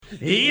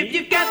If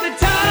you've got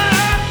the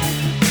time,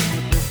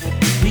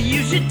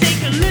 you should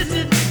take a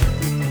listen.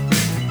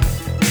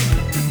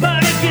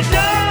 But if you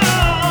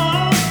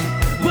don't,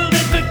 well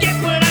then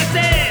forget what I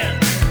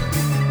said.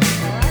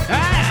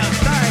 I'm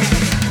sorry.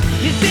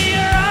 You see, you're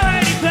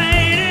already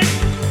playing it,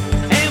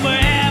 and we're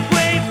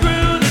halfway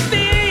through the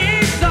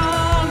theme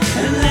song.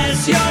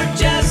 Unless you're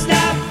just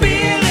not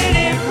feeling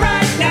it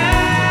right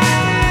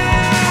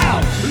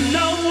now.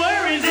 No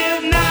worries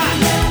if not.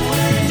 No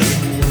worries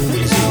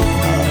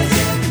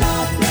if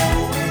not.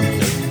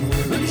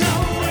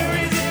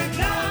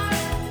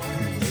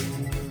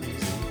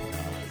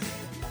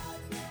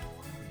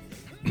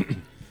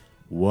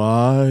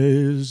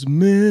 Wise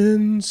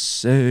men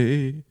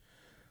say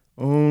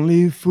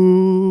only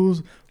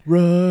fools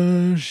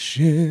rush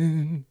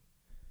in.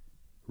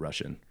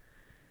 Russian.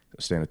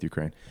 Stand with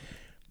Ukraine.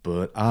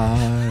 But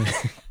I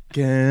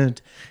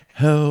can't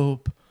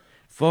help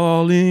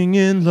falling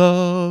in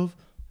love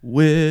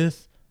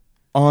with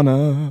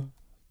Anna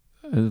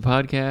The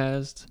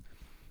podcast.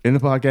 in the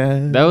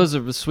podcast. That was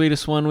the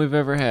sweetest one we've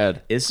ever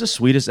had. It's the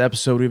sweetest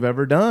episode we've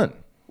ever done.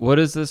 What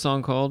is this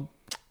song called?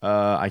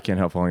 I Can't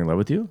Help Falling in Love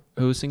with You.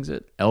 Who sings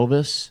it?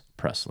 Elvis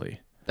Presley.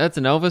 That's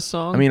an Elvis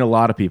song? I mean, a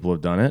lot of people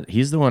have done it.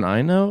 He's the one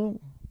I know.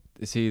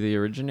 Is he the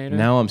originator?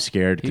 Now I'm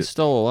scared. He 'Cause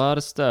stole a lot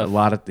of stuff.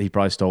 he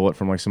probably stole it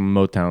from like some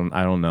Motown.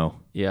 I don't know.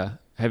 Yeah.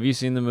 Have you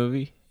seen the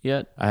movie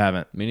yet? I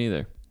haven't. Me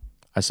neither.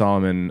 I saw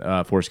him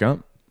in Forrest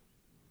Gump.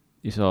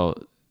 You saw...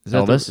 Is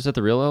Elvis? that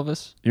the real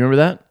Elvis? You remember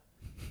that?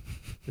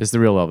 It's the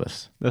real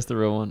Elvis. That's the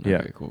real one? Yeah.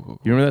 Okay,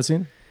 cool. You remember that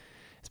scene?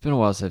 It's been a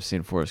while since I've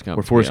seen Forrest Gump.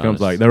 Where to be Forrest Gump's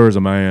like, honest. there was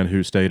a man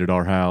who stayed at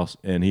our house,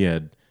 and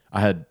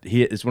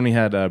it's when he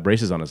had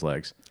braces on his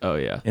legs. Oh,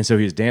 yeah. And so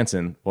he's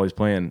dancing while he's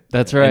playing.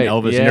 That's right, And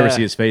Elvis, you never yeah.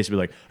 see his face, be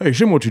like, hey,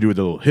 show me what you do with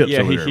the little hips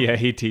over there.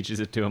 he teaches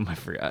it to him. I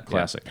forgot.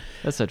 Classic. Yeah.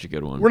 That's such a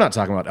good one. We're not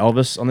talking about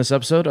Elvis on this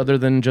episode other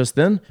than just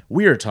then.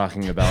 We are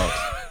talking about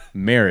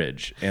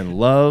marriage and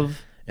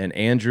love and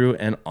Andrew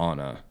and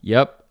Anna.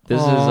 Yep. This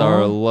is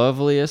our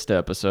loveliest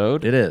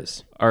episode. It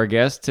is. Our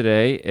guest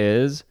today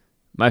is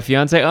my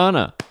fiance,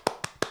 Anna.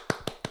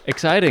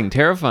 Exciting,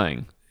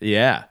 terrifying.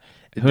 Yeah.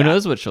 Who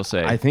knows what she'll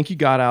say? I think you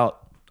got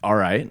out all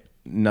right.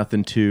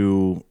 Nothing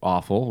too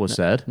awful was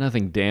said.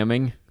 Nothing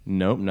damning.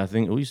 Nope,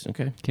 nothing. Ooh,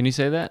 okay. Can you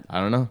say that? I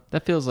don't know.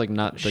 That feels like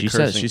not the She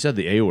cursing. said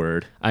the A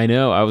word. I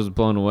know. I was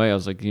blown away. I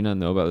was like, do you not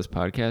know about this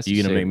podcast? You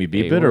gonna say make me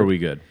beep A it or are word? we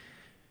good?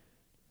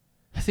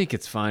 I think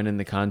it's fine in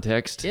the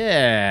context.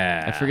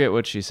 Yeah. I forget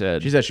what she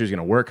said. She said she was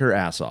gonna work her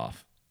ass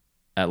off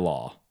at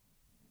law.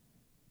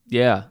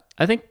 Yeah.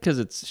 I think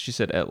because she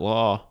said at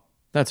law.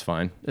 That's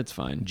fine. It's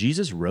fine.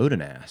 Jesus rode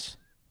an ass.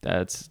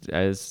 That's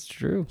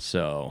true.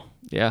 So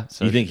Yeah.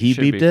 So you think he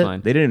should be beeped it?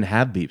 fine. They didn't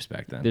have beeps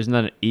back then. There's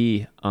not an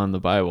E on the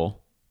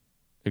Bible.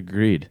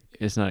 Agreed.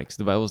 It's not.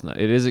 The Bible's not.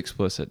 It is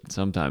explicit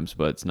sometimes,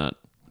 but it's not.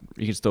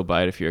 You can still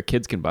buy it if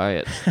kids can buy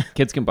it.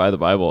 Kids can buy the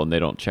Bible and they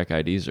don't check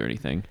IDs or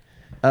anything.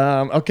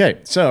 Okay,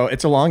 so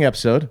it's a long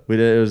episode.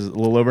 It was a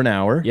little over an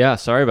hour. Yeah,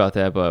 sorry about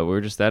that, but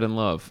we're just that in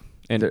love.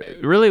 And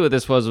really, what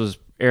this was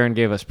Aaron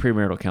gave us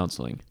premarital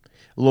counseling.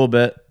 A little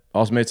bit.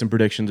 Also made some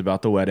predictions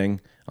about the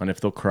wedding, on if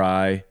they'll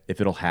cry,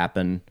 if it'll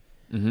happen.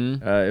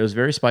 Mm-hmm. It was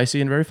very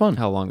spicy and very fun.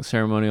 How long the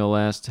ceremony will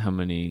last? How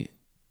many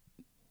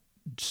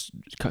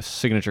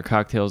signature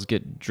cocktails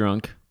get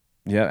drunk?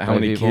 Yeah, how by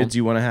many people. kids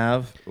you want to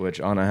have, which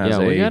Anna has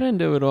Yeah, we got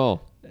into it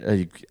all.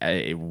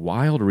 a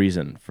wild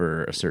reason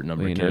for a certain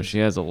number You of know, kids. she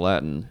has a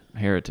Latin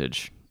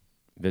heritage,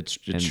 It's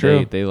and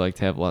true. they like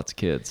to have lots of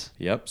kids.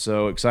 Yep.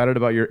 So excited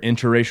about your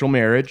interracial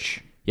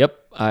marriage. Yep,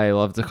 I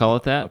love to call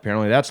it that.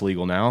 Apparently that's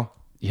legal now.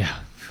 Yeah,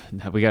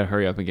 we got to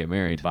hurry up and get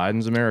married.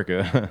 Biden's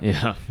America.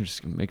 Yeah, I'm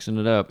just mixing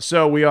it up.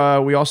 So we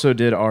also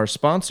did our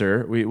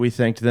sponsor. We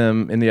thanked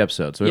them in the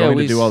episode. So we don't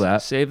need to do all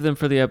that. Save them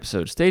for the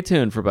episode. Stay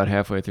tuned for about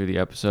halfway through the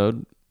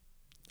episode.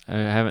 I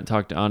haven't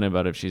talked to Anna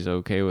about if she's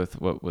okay with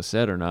what was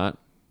said or not,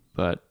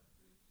 but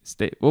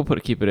we'll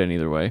keep it in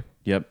either way.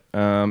 Yep.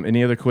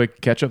 Any other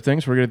quick catch-up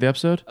things before we get to the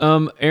episode?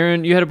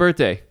 Aaron, you had a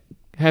birthday.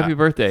 Happy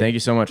birthday. Thank you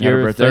so much. Happy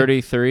You're birthday.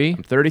 33.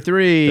 I'm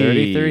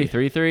 33.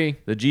 33.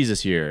 The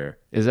Jesus year.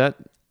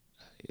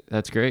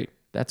 That's great.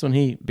 That's when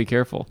he Be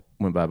careful.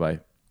 went bye-bye.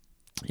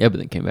 Yeah, but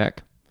then came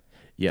back.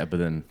 Yeah, but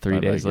then 3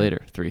 bye-bye days again.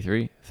 later.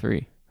 3.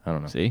 I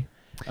don't know. See?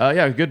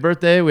 Yeah, good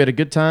birthday. We had a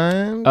good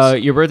time.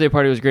 Your birthday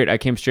party was great. I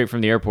came straight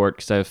from the airport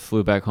because I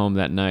flew back home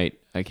that night.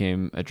 I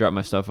dropped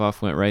my stuff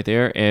off, went right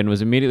there, and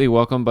was immediately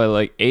welcomed by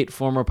like 8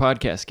 former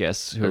podcast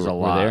guests who There's a were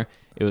lot. there.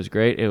 It was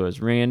great. It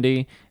was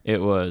Randy.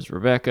 It was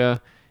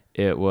Rebecca.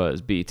 It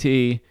was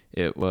BT.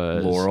 It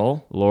was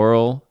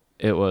Laurel.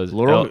 It was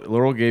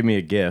Laurel gave me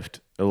a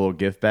little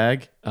gift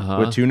bag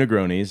with 2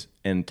 Negronis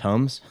and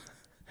Tums.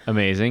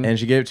 Amazing. And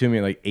she gave it to me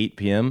at like 8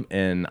 p.m.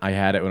 and I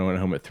had it when I went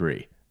home at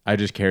 3. I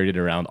just carried it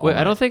around all Wait, I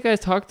night. don't think I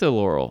talked to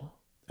Laurel.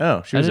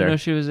 Oh, she I was didn't there. know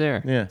she was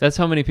there. Yeah. That's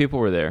how many people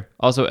were there.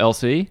 Also,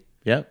 LC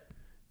Yep.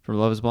 from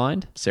Love is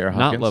Blind. Sarah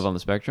Not Hawkins. Love on the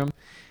Spectrum.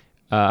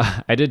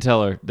 I did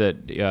tell her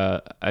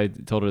that I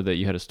told her that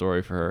you had a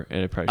story for her,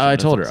 and it probably I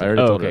shouldn't told have her. I said-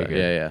 already told okay, her. good.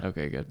 Yeah.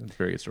 Okay, good. It's a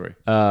very good story.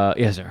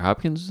 Yeah, Sarah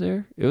Hopkins was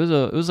there. It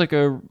was like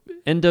a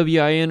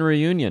NWIN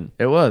reunion.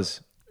 It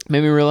was.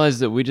 Made me realize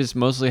that we just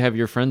mostly have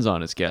your friends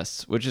on as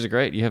guests, which is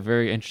great. You have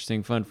very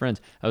interesting, fun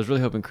friends. I was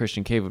really hoping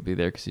Christian Cave would be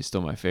there because he's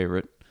still my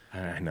favorite.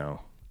 I know.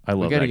 I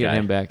We love got to that get guy.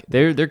 him back.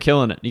 They're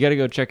killing it. You got to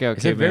go check out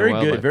It's a Caveman very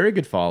Wildlife. good, very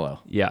good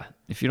follow. Yeah,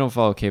 if you don't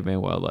follow Caveman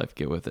Wildlife,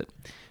 get with it.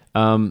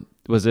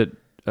 Was it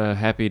a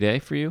happy day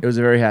for you? It was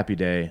a very happy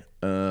day.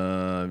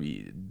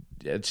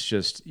 It's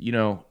just,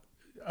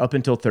 up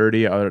until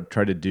 30, I would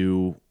try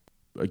to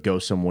go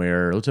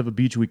somewhere. Let's have a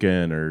beach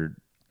weekend, or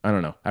I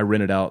don't know. I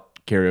rented out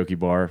karaoke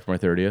bar for my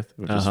 30th,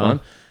 which was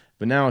fun.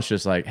 But now it's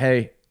just like,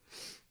 hey,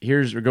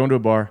 we're going to a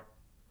bar.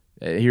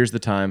 Here's the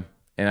time,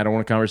 and I don't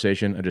want a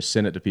conversation. I just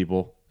send it to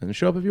people and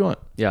show up if you want.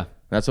 Yeah,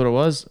 That's what it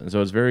was, and so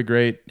it was very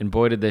great. and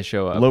boy did they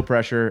show up. Low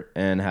pressure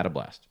and had a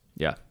blast.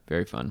 Yeah,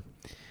 very fun.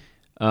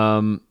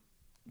 Do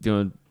you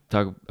want to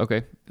talk?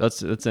 Okay,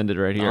 let's end it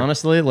right here.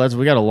 Honestly,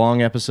 we got a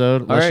long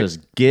episode. Let's right.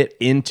 just get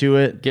into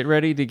it. Get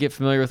ready to get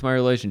familiar with my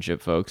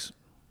relationship, folks.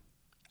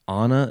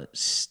 Anna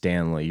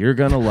Stanley, you're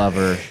gonna love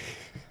her.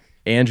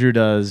 Andrew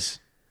does,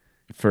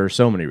 for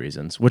so many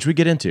reasons, which we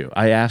get into.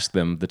 I asked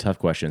them the tough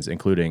questions,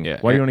 including,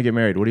 why do you want to get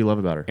married? What do you love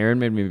about her? Aaron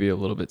made me be a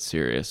little bit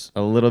serious.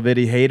 A little bit.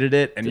 He hated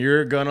it, and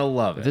you're gonna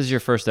love If it. this is your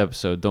first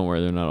episode, don't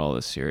worry, they're not all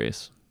this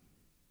serious.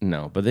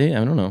 No, but I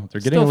don't know.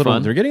 They're getting Still a little.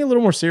 fun. They're getting a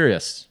little more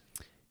serious.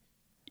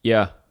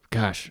 Yeah,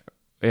 gosh.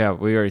 Yeah,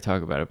 we already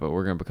talked about it, but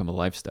we're going to become a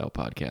lifestyle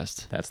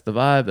podcast. That's the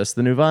vibe. That's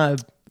the new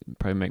vibe.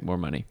 Probably make more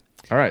money.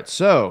 All right.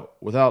 So,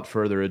 without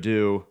further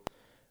ado,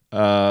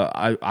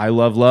 I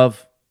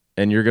love,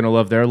 and you're gonna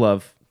love their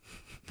love.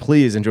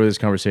 Please enjoy this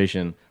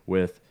conversation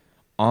with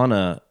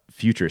Anna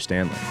Future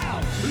Stanley.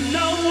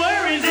 No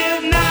worries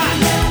if not.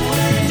 No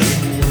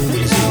worries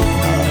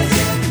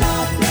if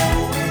not.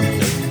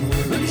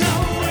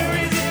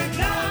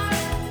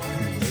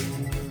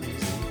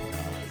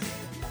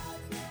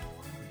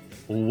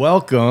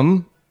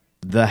 Welcome,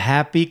 the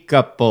happy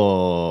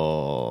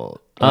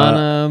couple.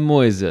 Anna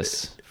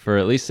Moises, for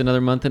at least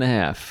another month and a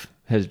half,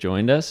 has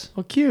joined us.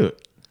 Oh, cute.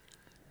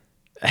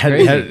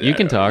 Crazy. You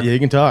can talk. Yeah, you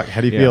can talk.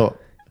 How do you Yeah. feel?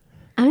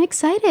 I'm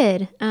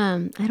excited.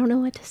 I don't know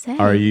what to say.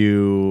 How do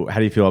you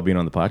feel about being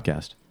on the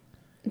podcast?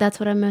 That's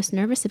what I'm most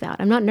nervous about.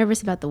 I'm not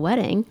nervous about the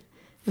wedding.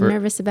 I'm For-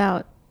 nervous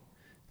about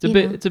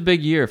It's a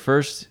big year.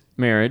 First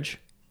marriage,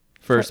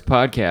 first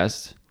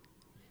podcast.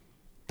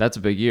 That's a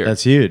big year.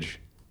 That's huge.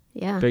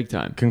 yeah. big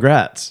time.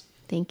 Congrats.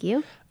 Thank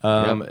you.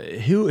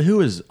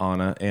 Who is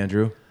Anna,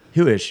 Andrew?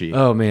 Who is she?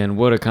 Oh man,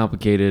 what a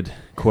complicated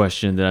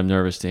question that I'm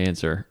nervous to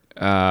answer.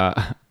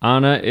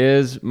 Anna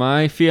is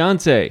my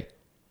fiance.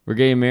 We're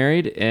getting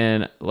married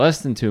in less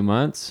than 2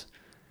 months.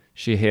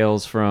 She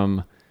hails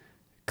from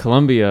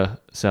Columbia,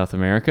 South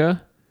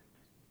America,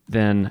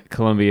 then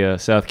Columbia,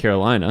 South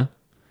Carolina,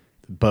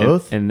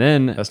 Both? and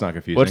then That's not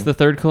confusing. What's the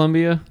third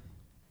Columbia?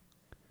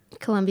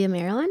 Columbia,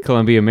 Maryland.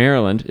 Columbia,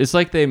 Maryland. It's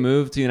like they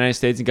moved to the United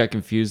States and got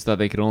confused, thought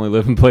they could only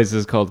live in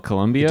places called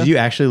Columbia. Do you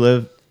actually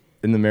live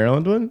in the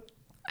Maryland one?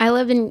 I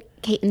live in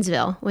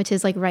Catonsville, which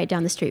is like right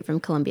down the street from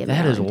Columbia,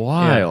 That is Maryland.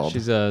 Yeah, wild.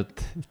 she's the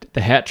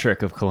hat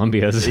trick of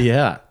Columbia's.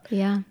 Yeah.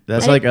 Yeah.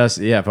 That's like us.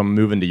 Yeah, if I'm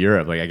moving to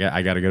Europe, like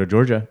I got to go to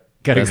Georgia.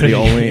 Gotta That's go the to-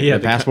 only. yeah, the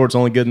the passport's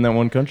only good in that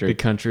one country. The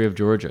country of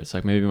Georgia. It's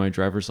like maybe my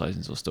driver's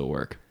license will still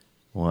work.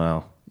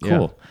 Wow, Yeah.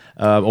 cool.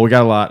 Well, we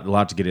got a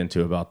lot to get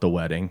into about the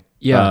wedding.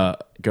 Yeah.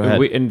 Go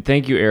ahead. And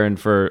thank you, Aaron,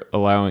 for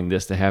allowing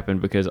this to happen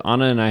because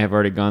Anna and I have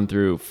already gone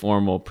through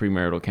formal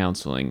premarital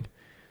counseling,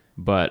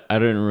 but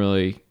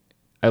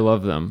I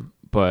love them,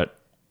 but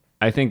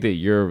I think that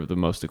you're the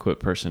most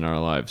equipped person in our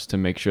lives to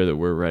make sure that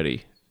we're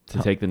ready to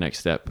take the next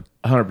step.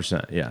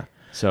 100%. Yeah,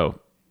 So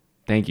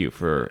thank you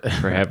for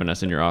having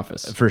us in your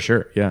office. for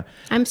sure. Yeah.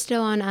 I'm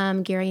still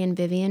on Gary and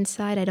Vivian's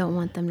side. I don't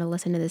want them to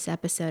listen to this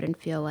episode and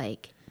feel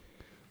like,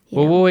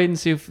 Well, we'll wait and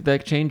see if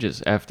that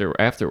changes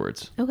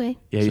afterwards. okay.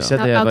 Yeah, you So- said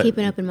they have. I'll keep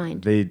an open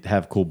mind. They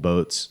have cool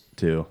boats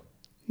too.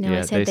 No, Yeah,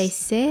 I said they they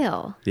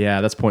sail. Yeah,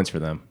 that's points for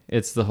them.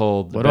 It's the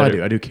whole. What do I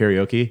do? I do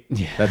karaoke.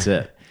 Yeah, that's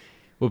it.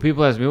 Well,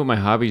 people ask me what my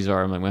hobbies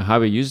are. I'm like, my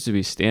hobby used to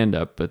be stand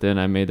up, but then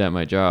I made that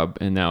my job,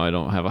 and now I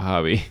don't have a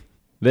hobby.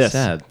 This,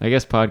 Sad. I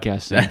guess,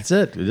 podcasting That's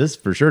it. This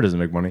for sure doesn't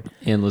make money.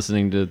 and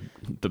listening to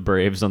the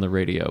Braves on the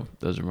radio.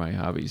 Those are my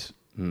hobbies.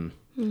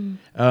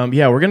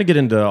 Yeah, we're gonna get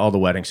into all the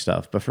wedding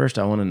stuff, but first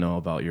I want to know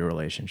about your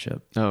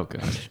relationship. Oh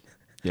gosh,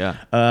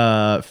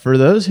 yeah. For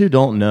those who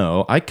don't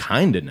know, I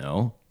kind of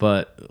know,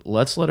 but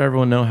let's let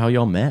everyone know how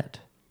y'all met.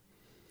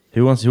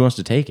 Who wants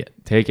to take it?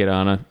 Take it,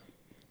 Anna.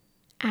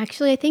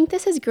 Actually, I think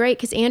this is great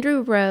because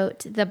Andrew wrote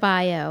the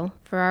bio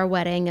for our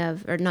wedding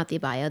or not the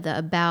bio, the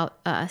about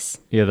us,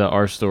 Yeah, the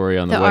our story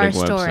on the the wedding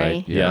our story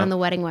website. Yeah. on the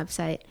wedding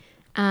website.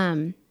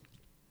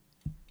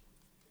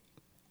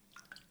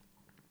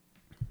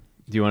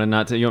 Do you want to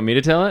not? You want me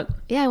to tell it?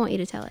 Yeah, I want you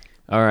to tell it.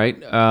 All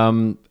right.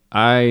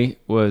 I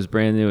was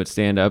brand new at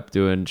stand up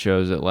doing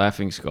shows at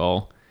Laughing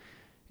Skull.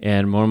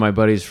 And one of my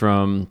buddies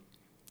from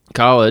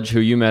college, who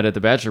you met at the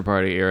bachelor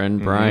party, Aaron,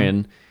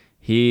 Brian,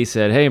 he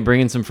said, "Hey, I'm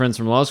bringing some friends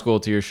from law school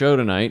to your show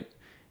tonight."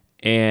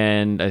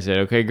 And I said,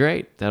 "Okay,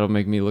 great. That'll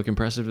make me look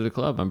impressive to the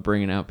club. I'm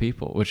bringing out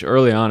people," which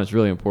early on is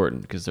really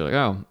important because they're like,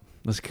 "Oh,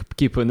 let's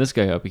keep putting this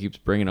guy up. He keeps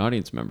bringing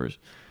audience members."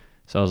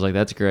 So I was like,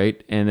 "That's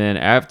great." And then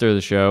after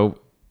the show,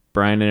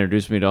 Brian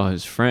introduced me to all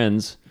his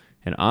friends,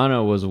 and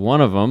Anna was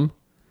one of them.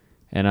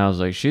 And I was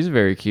like, "She's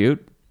very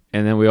cute."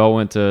 And then we all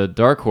went to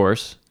Dark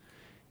Horse,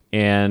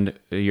 and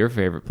your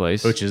favorite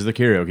place, Which is the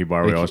karaoke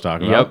bar we always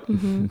talk about.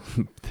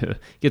 Yep.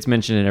 Gets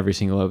mentioned in every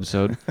single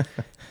episode.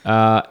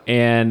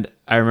 And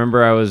I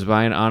remember I was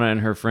buying Anna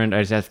and her friend.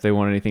 I just asked if they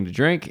wanted anything to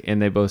drink,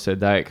 and they both said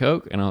Diet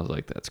Coke. And I was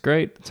like, "That's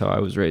great. That's how I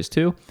was raised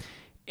too."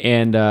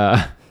 And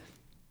I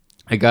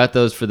got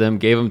those for them,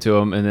 gave them to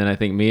them, and then I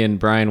think me and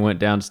Brian went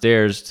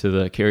downstairs to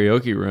the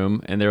karaoke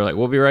room, and they were like,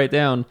 "We'll be right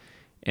down."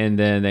 And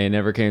then they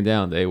never came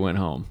down. They went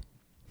home.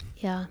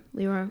 Yeah,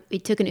 we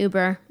took an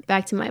Uber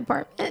back to my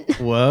apartment.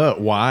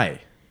 What? Why?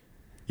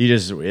 It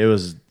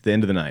was the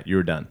end of the night. You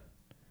were done.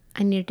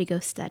 I needed to go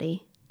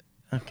study.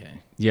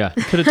 Okay. Yeah,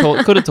 could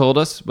have told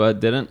us,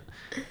 but didn't.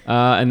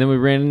 And then we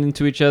ran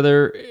into each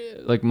other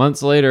like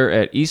months later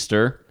at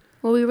Easter.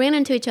 Well, we ran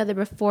into each other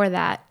before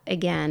that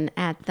again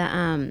at the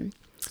At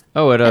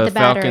At a the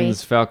Battery.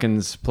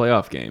 Falcons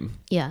playoff game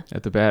yeah.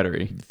 at the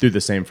Battery. Through the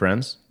same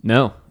friends?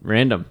 No,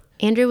 random.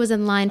 Andrew was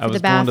in line for I was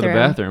the bathroom. going to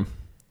the bathroom.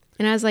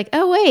 And I was like,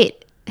 "Oh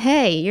wait,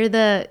 hey, you're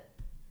the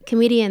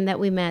comedian that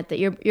we met. That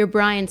you're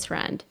Brian's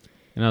friend."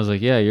 And I was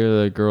like, "Yeah,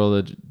 you're the girl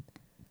that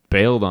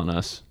bailed on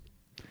us."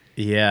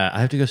 Yeah, I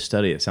have to go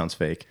study. It sounds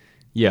fake.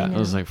 Yeah, I I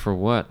was know. like, "For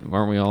what?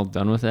 Aren't we all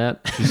done with that?"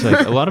 She's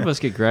like, "A lot of us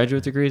get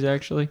graduate degrees,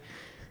 actually."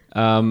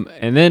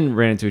 And then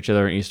ran into each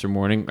other on Easter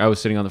morning. I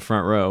was sitting on the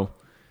front row,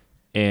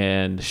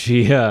 and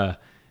she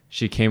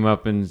came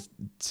up and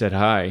said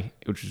hi,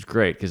 which was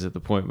great because at the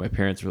point my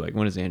parents were like,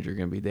 "When is Andrew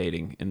going to be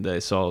dating?" And they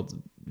saw a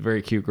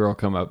very cute girl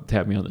come up,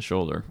 tap me on the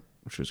shoulder,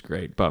 which was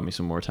great. Bought me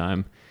some more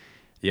time.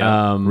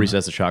 Yeah.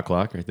 Resets the shot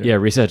clock right there. Yeah,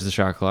 reset the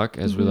shot clock,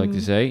 as we like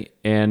to say,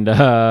 and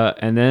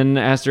then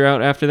asked her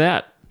out after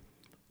that.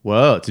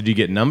 Whoa. Did you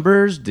get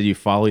numbers? Did you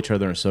follow each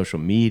other on social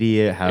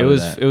media? How It did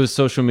was that? it was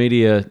social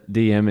media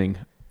DMing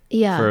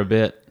Yeah, for a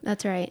bit.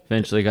 that's right.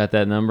 Eventually got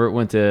that number.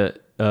 Went to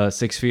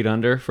 6 Feet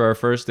Under for our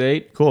first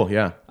date. Cool.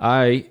 Yeah.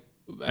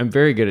 I'm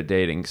very good at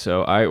dating,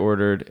 so I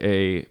ordered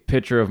a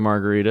pitcher of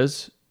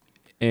margaritas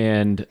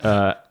and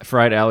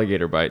fried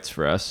alligator bites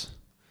for us.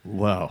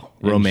 Whoa.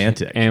 And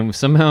Romantic. and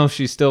somehow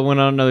she still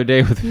went on another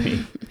day with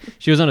me.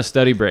 She was on a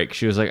study break.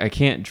 She was like, "I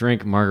can't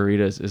drink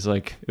margaritas."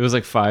 It was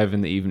like 5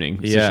 in the evening,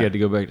 so Yeah. she had to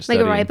go back to Like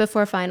studying. right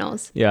before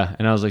finals. Yeah,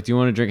 and I was like, "Do you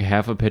want to drink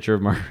half a pitcher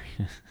of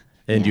margaritas?"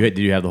 And did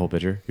you have the whole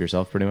picture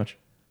yourself pretty much?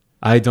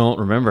 I don't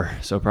remember,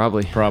 so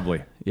probably.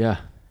 Probably. Yeah.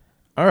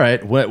 All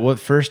right. What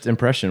first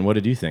impression? What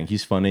did you think?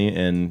 He's funny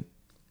and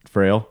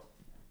frail.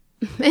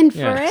 And for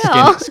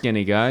Yeah, real.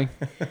 skinny guy.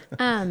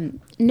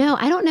 No,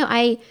 I don't know.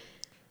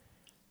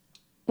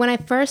 When I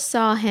first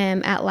saw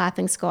him at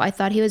Laughing Skull, I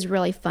thought he was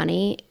really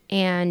funny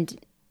and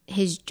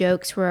his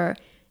jokes were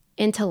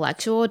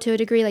intellectual to a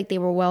degree. Like they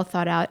were well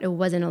thought out. It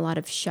wasn't a lot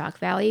of shock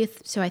value.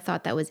 So I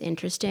thought that was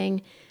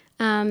interesting.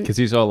 Because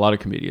he saw a lot of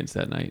comedians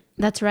that night.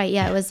 That's right.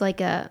 Yeah, it was like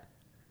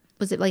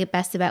was it like a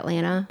Best of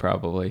Atlanta?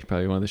 Probably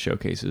one of the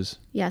showcases.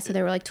 Yeah, so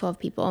there were like 12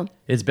 people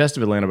It's best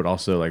of Atlanta, but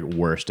also like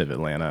worst of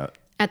Atlanta.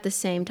 at the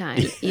same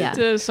time.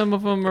 Yeah. Some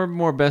of them are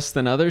more best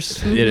than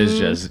others. It is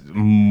just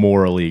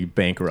morally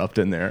bankrupt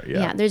in there. Yeah,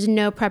 Yeah. there's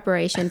no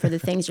preparation for the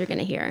things you're going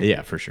to hear.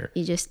 Yeah, for sure.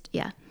 You just,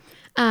 yeah.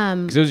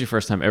 Because it was your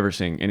first time ever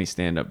seeing any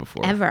stand up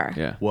before. Ever.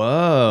 Yeah.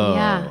 Whoa.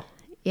 Yeah.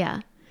 Yeah.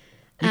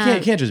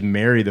 You can't just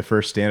marry the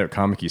first stand-up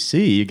comic you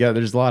see.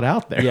 There's a lot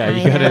out there. Yeah,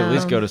 you I gotta at know.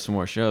 least go to some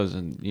more shows,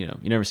 and you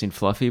never seen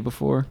Fluffy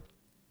before.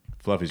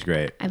 Fluffy's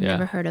great. I've Yeah.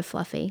 never heard of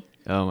Fluffy,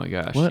 Oh my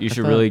gosh, What? you I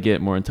should thought- really get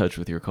more in touch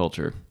with your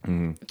culture.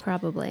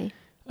 probably.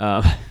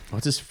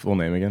 What's his full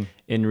name again?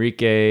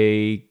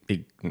 Enrique,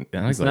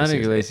 It's not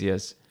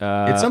Iglesias.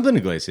 It's something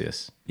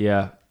Iglesias.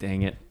 Yeah,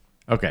 dang it,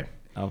 Okay.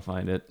 I'll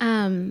find it.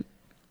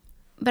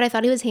 But I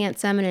thought he was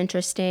handsome and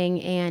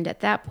interesting. And at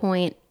that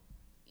point,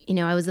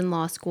 I was in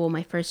law school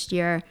my first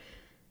year.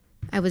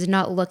 I was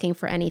not looking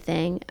for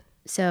anything.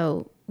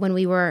 So when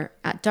we were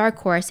at Dark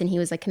Horse and he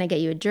was like, "Can I get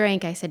you a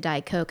drink?" I said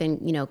Diet Coke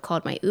and,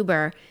 called my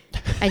Uber.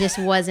 I just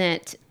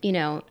wasn't, in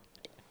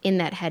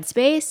that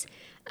headspace.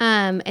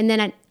 And then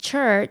at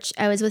church,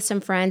 I was with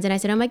some friends and I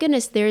said, "Oh my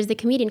goodness, there's the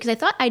comedian." Because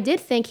I did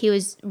think he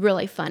was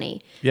really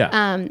funny. Yeah.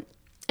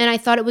 And I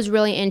thought it was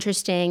really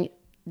interesting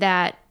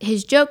that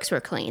his jokes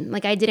were clean.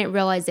 Like I didn't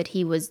realize that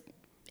he was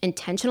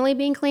intentionally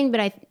being clean,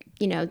 but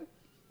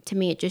to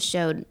me it just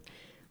showed,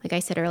 like I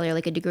said earlier,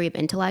 like a degree of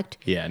intellect.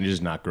 Yeah, and you're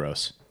just not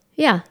gross.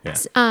 Yeah. Yeah.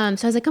 So I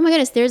was like, "Oh my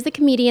goodness, there's the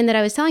comedian that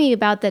I was telling you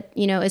about that,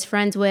 is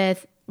friends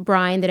with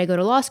Brian that I go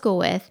to law school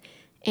with."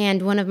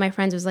 And one of my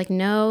friends was like,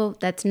 "No,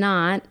 that's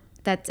not.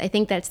 I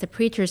think that's the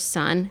preacher's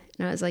son."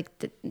 And I was like,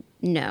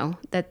 "No,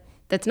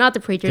 that's not the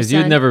preacher's Because son."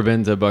 you'd never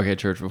been to Buckhead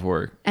Church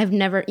before. I've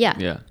never, yeah.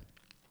 Yeah.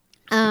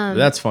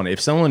 That's funny. If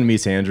someone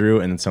meets Andrew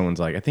and someone's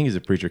like, "I think he's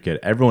a preacher kid,"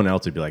 everyone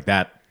else would be like,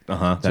 "That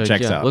So,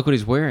 checks yeah, out." Look what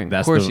he's wearing.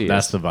 That's of course the he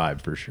that's is. the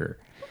vibe for sure.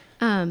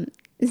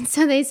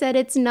 So they said,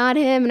 it's not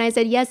him. And I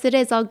said, yes, it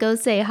is. I'll go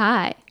say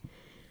hi.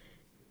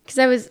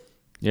 Because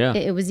Yeah.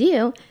 it was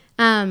you.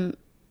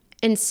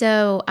 And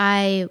so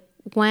I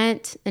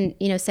went and,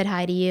 said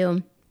hi to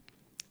you,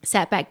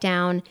 sat back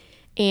down,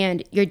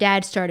 and your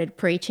dad started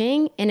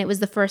preaching. And it was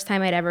the first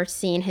time I'd ever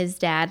seen his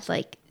dad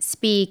like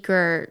speak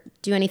or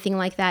do anything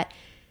like that.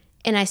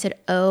 And I said,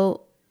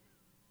 oh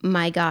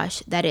my gosh,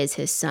 that is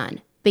his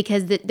son.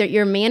 Because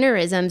your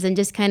mannerisms and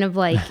just kind of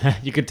like,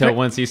 You could tell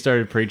once he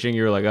started preaching,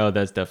 you were like, oh,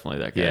 that's definitely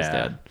that guy's Yeah.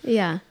 dad.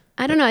 yeah,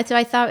 I don't know. So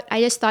I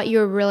just thought you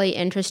were really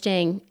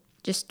interesting.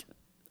 Just,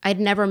 I'd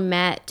never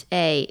met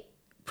a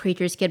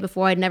preacher's kid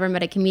before. I'd never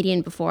met a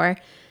comedian before.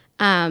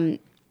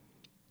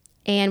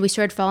 And we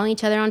started following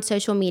each other on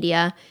social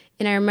media.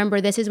 And I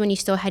remember this is when you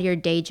still had your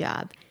day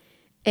job.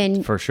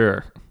 And For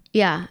sure.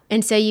 yeah.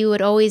 And so you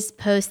would always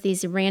post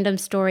these random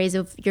stories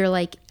of your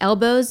like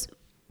elbows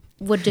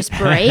would just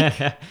break.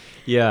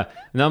 Yeah,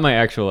 not my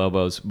actual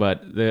elbows,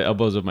 but the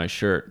elbows of my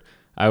shirt.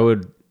 I was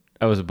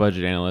a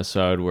budget analyst,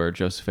 so I would wear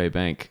Joseph A.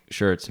 Bank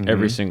shirts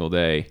every single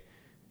day,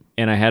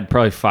 and I had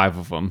probably 5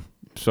 of them,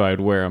 so I'd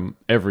wear them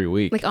every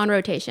week. Like on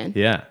rotation.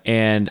 Yeah.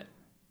 And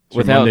So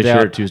without Monday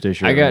doubt, shirt, Tuesday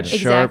shirt, I got Wednesday.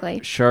 Exactly.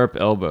 sharp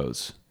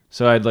elbows.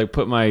 So I'd like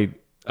put my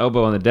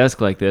elbow on the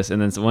desk like this,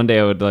 and then one day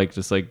I would like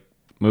just like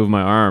move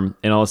my arm,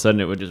 and all of a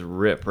sudden it would just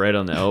rip right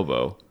on the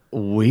elbow.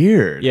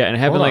 Weird. Yeah, and it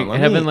happened Hold on, it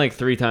happened like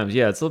 3 times.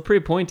 Yeah, it's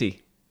pretty pointy.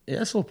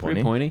 Yeah, it's a little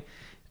Pretty pointy.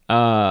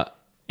 pointy.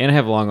 And I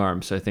have long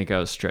arms, so I think I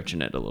was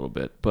stretching it a little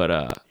bit.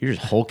 But You're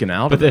just hulking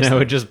out. but of then this I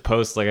would thing. just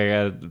post like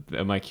I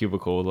got my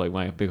cubicle with like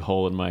my big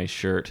hole in my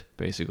shirt,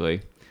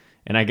 basically.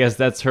 And I guess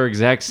that's her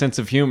exact sense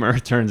of humor.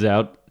 Turns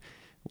out,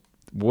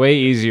 way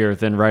easier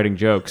than writing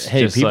jokes.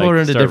 Hey, Just, people like, are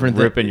into start different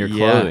ripping your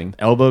clothing.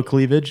 Elbow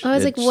cleavage. I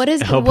was like, It's- what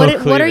is elbow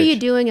what are you cleavage.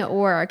 doing at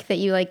work that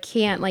you like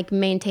can't like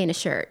maintain a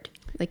shirt?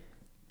 Like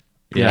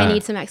Yeah. I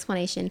need some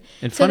explanation.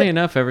 And So funny the-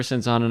 enough, ever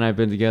since Anna and I have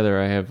been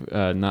together, I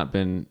have not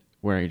been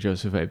wearing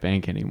Joseph A.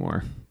 Bank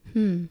anymore.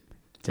 I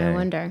Dang.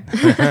 wonder.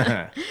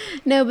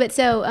 No, but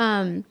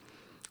so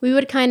we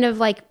would kind of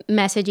like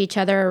message each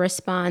other or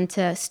respond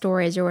to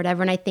stories or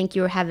whatever. And I think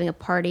you were having a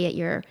party at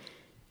your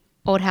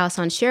old house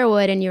on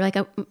Sherwood, and you're like,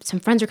 oh, some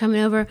friends are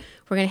coming over.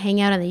 We're gonna hang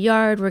out in the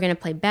yard. We're gonna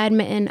play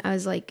badminton. I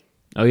was like,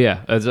 Oh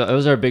yeah, that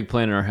was our big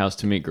plan in our house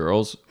to meet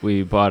girls.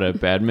 We bought a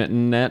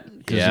badminton net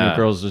because Yeah.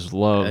 girls just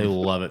love. They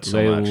love it so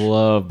they much.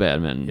 love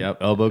badminton. Yep,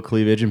 elbow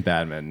cleavage and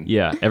badminton.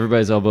 Yeah,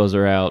 everybody's elbows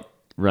are out,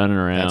 running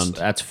around,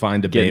 That's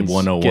fine to getting, babe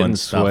 101 getting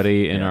stuff.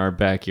 sweaty in Yeah. our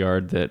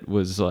backyard that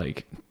was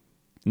like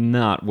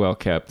not well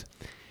kept.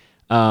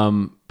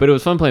 But it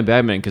was fun playing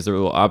badminton because there were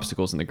little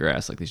obstacles in the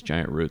grass, like these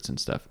giant roots and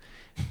stuff.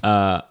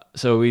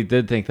 So we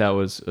did think that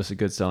was a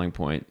good selling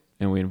point,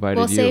 and we invited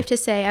well, you. safe to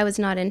say, I was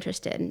not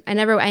interested. I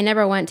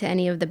never went to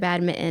any of the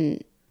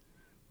badminton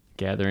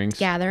gatherings.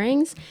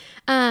 gatherings.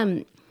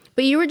 But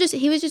he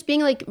was just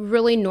being like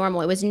really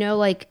normal. It was no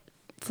like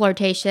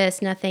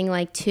flirtatious, nothing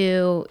like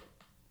too,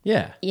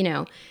 Yeah.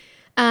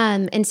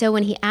 And so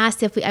when he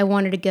asked if I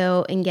wanted to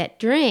go and get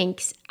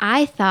drinks,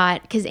 I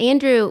thought, because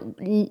Andrew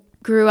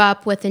grew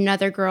up with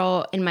another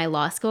girl in my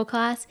law school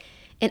class,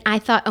 and I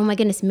thought, oh my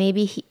goodness,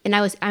 maybe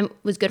I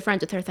was good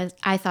friends with her.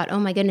 I thought, oh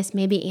my goodness,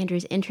 maybe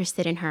Andrew's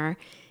interested in her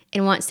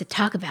and wants to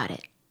talk about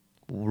it.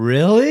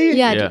 Really?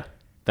 Yeah. Yeah,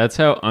 that's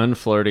how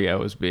unflirty I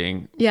was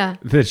being. Yeah.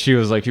 That she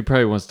was like, she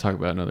probably wants to talk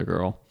about another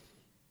girl.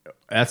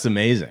 That's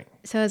amazing.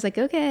 So I was like,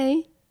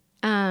 okay.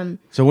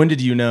 So when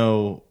did you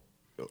know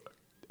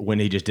when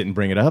he just didn't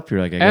bring it up? You're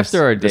like, I guess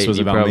After our this date, was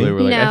you about probably me.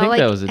 were like, I think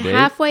that was a date.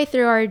 halfway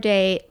through our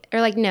date, or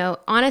like, no,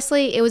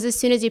 honestly, it was as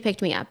soon as you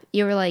picked me up.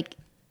 You were like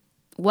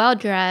well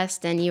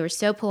dressed and you were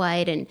so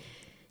polite, and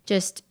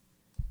just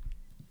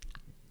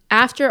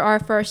after our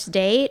first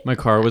date, My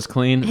car was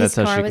clean. his That's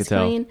how car she was could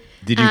tell. clean.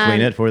 Did you clean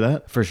it for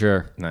that? For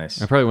sure.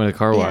 Nice. I probably went to the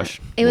car Yeah. wash.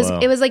 It was Whoa.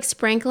 it was like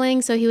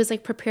sprinkling, so he was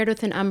like prepared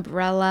with an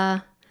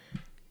umbrella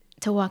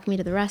to walk me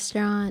to the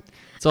restaurant.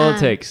 That's all it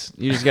takes.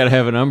 You just got to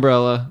have an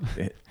umbrella.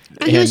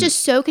 And he was And-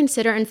 just so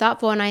considerate and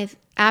thoughtful. And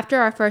after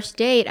our first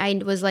date,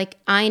 I was like,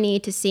 I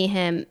need to see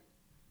him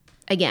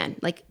again.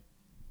 Like,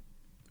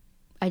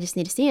 I just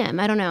need to see him.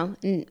 I don't know.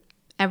 And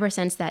ever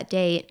since that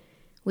date,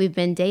 we've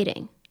been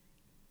dating.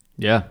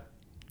 Yeah.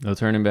 No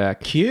turning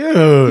back. Cute.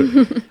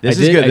 This I is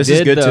did- good. I This is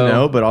did, good to though.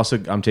 know, but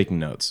also I'm taking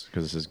notes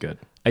because this is good.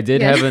 I did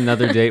Yeah. have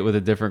another date with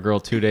a different girl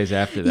 2 days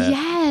after that.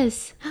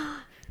 Yes,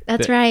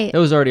 that's right. That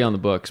was already on the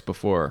books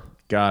before.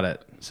 Got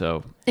it.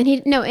 So And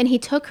he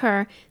took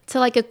her to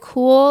like a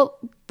cool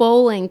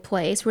bowling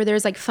place where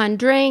there's like fun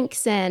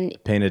drinks, and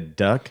Painted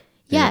duck.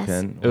 Yes.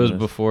 Pen. it was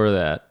before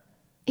that.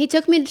 he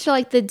took me to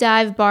like the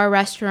dive bar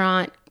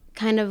restaurant,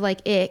 kind of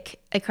like ick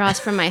across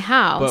from my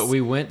house. But we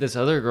went, this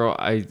other girl,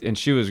 and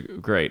she was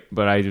great,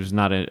 but I was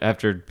not,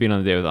 after being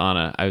on the date with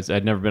Anna,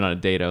 I'd never been on a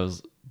date. I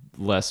was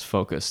less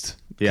focused.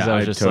 'Cause Yeah, I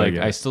was I just totally like,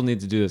 get it. I still need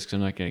to do this because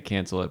I'm not going to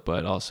cancel it,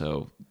 but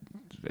also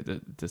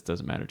this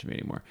doesn't matter to me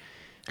anymore.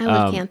 I would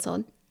have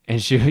canceled.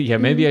 And she, yeah,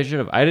 maybe I should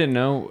have. I didn't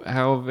know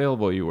how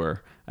available you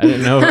were. I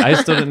didn't know. I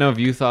still didn't know if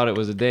you thought it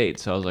was a date.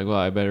 So I was like, well,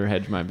 I better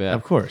hedge my bet.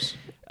 Of course.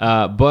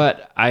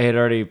 But I had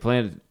already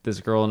planned. This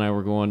girl and I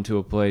were going to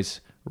a place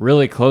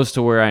really close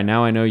to where I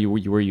know you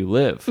where you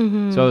live.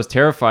 So I was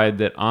terrified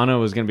that Anna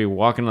was going to be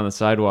walking on the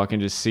sidewalk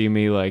and just see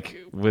me like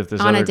with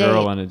this On a other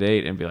girl date. on a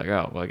date and be like,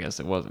 oh, well, I guess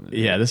it wasn't.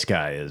 Yeah, this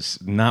guy is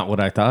not what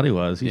I thought he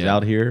was. He's Yeah.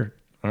 out here.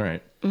 All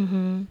right.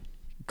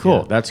 Cool.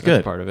 Yeah, that's good.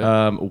 that's part of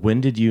it.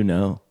 When did you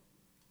know?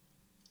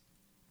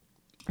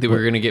 That we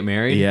were going to get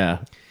married. Yeah.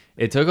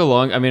 It took a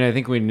long. I mean, I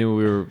think we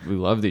knew we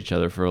loved each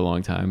other for a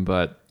long time,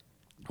 but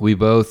we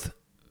both,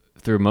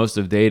 through most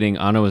of dating,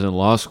 Anna was in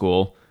law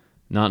school,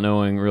 not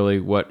knowing really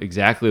what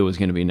exactly was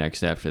going to be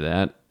next after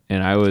that,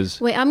 and I was.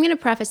 Wait, I'm going to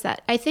preface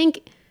that. I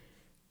think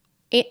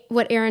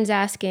what Aaron's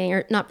asking,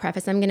 or not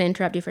preface, I'm going to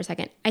interrupt you for a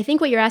second. I think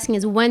what you're asking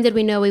is when did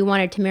we know we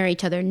wanted to marry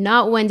each other,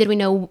 not when did we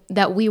know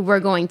that we were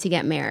going to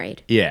get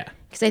married. Yeah.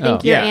 Because I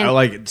think you're Yeah.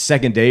 Like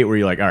second date where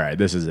you're like, all right,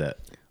 this is it.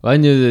 Well, I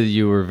knew that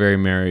you were very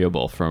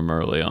marryable from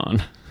early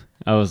on.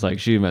 I was like,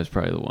 she was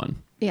probably the one.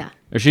 yeah.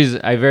 Or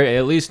I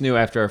at least knew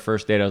after our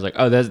first date. I was like,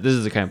 oh, this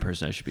is the kind of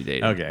person I should be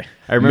dating. Okay.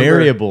 I remember.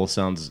 Marryable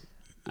sounds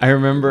I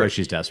remember. like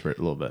she's desperate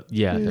a little bit.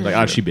 Yeah. Like,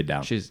 oh, she'd be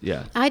down.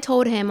 Yeah. I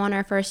told him on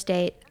our first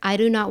date, I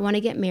do not want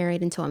to get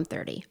married until I'm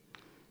 30.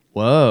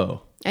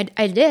 Whoa.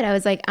 I did. I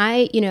was like,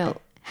 I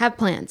have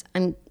plans.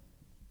 I'm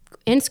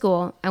in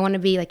school. I want to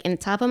be like in the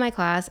top of my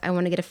class. I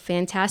want to get a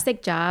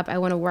fantastic job. I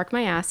want to work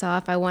my ass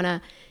off. I want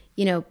to,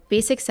 be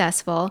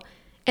successful.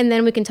 And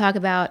then we can talk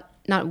about,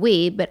 not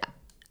we, but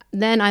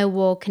then I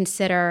will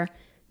consider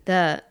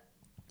the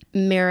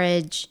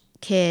marriage,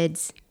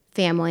 kids,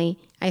 family.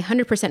 I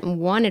 100%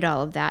 wanted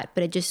all of that,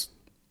 but it just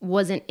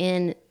wasn't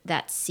in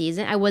that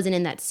season. I wasn't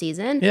in that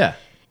season. Yeah.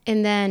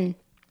 And then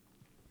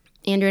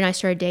Andrew and I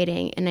started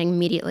dating, and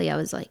immediately I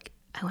was like,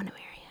 I want to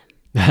marry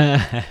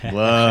him.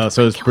 Whoa.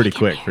 So it's pretty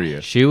quick for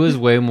you. She was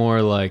way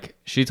more like,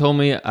 she told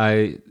me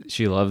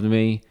she loved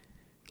me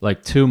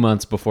like 2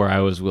 months before I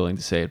was willing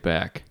to say it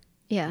back.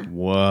 Yeah.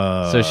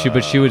 Whoa. So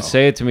she would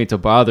say it to me to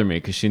bother me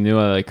because she knew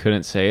I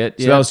couldn't say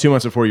it. So that was 2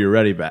 months before you were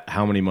ready, but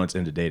how many months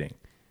into dating?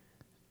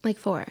 Like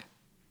 4.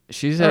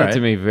 She said it Alright. to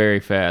me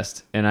very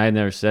fast, and I had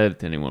never said it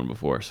to anyone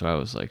before. So I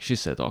was like, she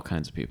said to all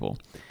kinds of people.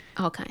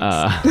 All kinds.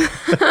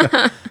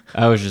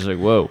 I was just like,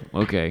 whoa,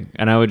 okay.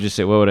 And I would just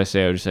say, what would I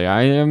say? I would just say,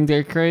 I am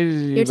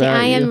crazy You're saying,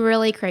 about I you. am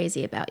really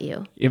crazy about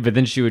you. Yeah, but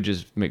then she would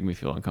just make me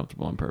feel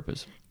uncomfortable on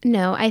purpose,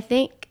 No, I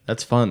think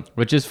That's fun.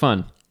 which is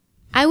fun.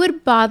 I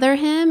would bother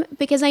him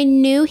because I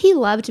knew he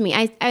loved me.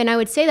 And I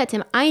would say that to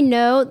him. I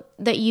know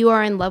that you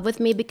are in love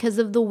with me because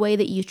of the way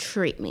that you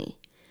treat me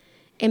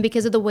and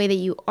because of the way that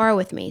you are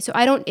with me. So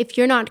if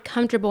you're not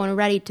comfortable and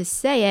ready to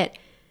say it,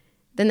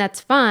 then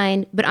that's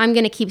fine. But I'm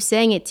going to keep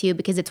saying it to you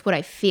because it's what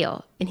I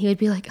feel. And he would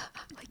be like,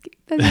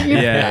 that's your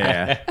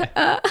Yeah.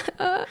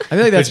 I feel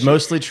like that's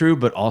mostly true,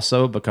 but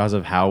also because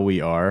of how we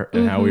are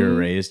and how we were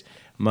raised.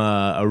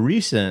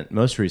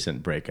 Most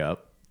recent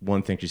breakup,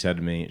 one thing she said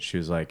to me, she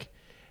was like,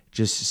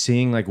 just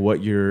seeing like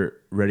what you're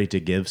ready to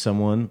give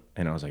someone.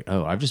 And I was like,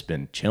 oh, I've just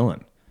been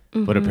chilling.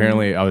 But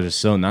apparently I was just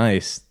so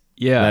nice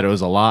Yeah. that it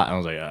was a lot. And I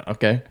was like,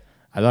 okay.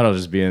 I thought I was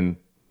just being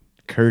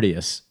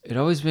courteous. It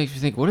always makes me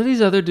think, what are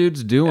these other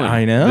dudes doing?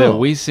 I know. That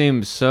we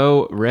seem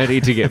so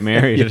ready to get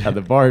married. Yeah,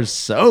 the bar is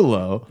so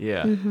low.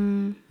 Yeah.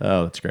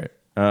 Oh, that's great.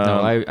 No,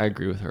 I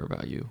agree with her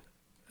about you.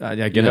 I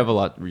You get have it. a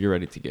lot you're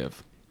ready to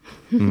give.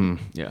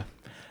 Yeah.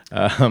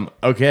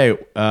 Okay.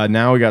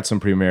 Now we got some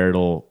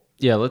premarital.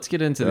 Yeah, let's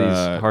get into these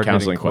hard-hitting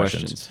counseling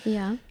questions.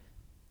 Yeah.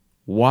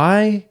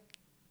 Why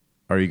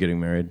are you getting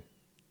married?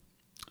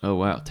 Oh,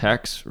 wow.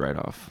 Tax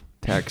write-off.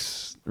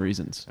 Tax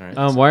reasons. All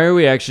right. Why are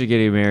we actually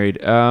getting married?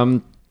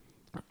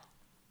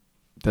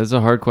 That's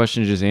a hard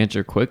question to just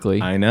answer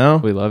quickly. I know.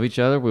 We love each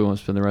other. We want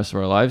to spend the rest of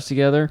our lives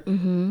together.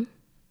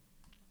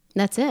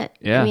 That's it.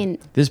 Yeah. I mean,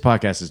 This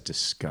podcast is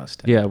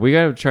disgusting. Yeah, we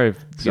got to try to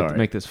Sorry.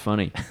 make this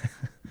funny.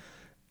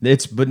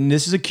 But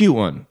this is a cute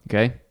one.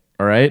 Okay?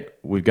 All right.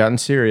 We've gotten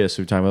serious.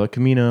 We've talked about the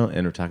Camino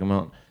and we're talking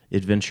about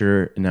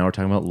adventure and now we're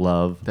talking about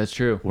love. That's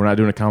true. We're not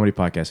doing a comedy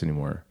podcast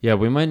anymore. Yeah,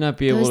 we might not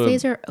be able those to.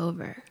 days are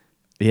over.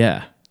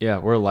 Yeah. Yeah,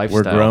 we're a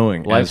lifestyle.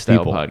 growing as lifestyle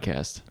people.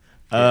 podcast.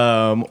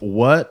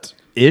 What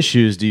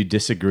issues do you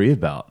disagree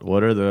about?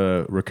 What are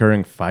the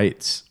recurring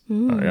fights?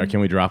 Can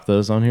we drop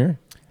those on here?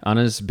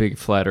 Anna's a big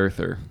flat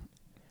earther,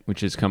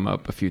 which has come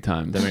up a few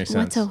times. That makes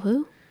sense. What's a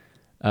who?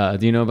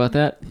 Do you know about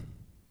that?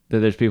 That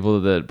there's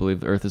people that believe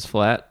the Earth is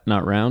flat,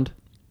 not round.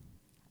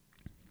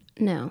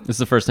 No. This is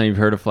the first time you've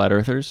heard of flat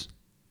earthers.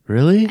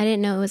 Really? I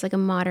didn't know it was like a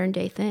modern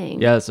day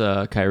thing. Yeah, it's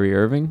Kyrie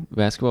Irving,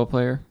 basketball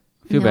player.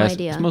 No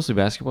idea. It's mostly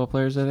basketball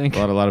players, I think,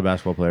 A lot of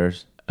basketball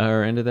players.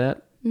 are into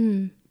that.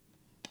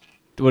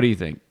 What do you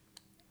think?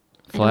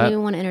 I don't Flat?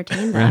 even want to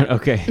entertain that.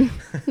 Okay.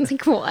 It's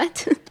like,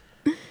 what?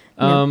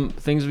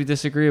 Things we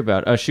disagree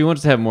about. She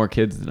wants to have more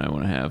kids than I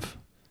want to have.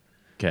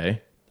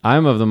 Okay.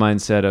 I'm of the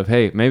mindset of,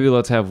 hey, maybe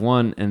let's have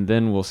one, and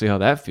then we'll see how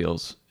that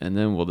feels, and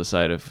then we'll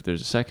decide if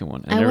there's a second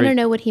one. And I want to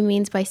know what he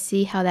means by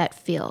see how that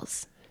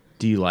feels.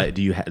 Do you like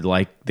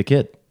the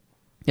kid?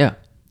 Yeah,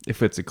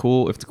 if it's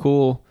cool.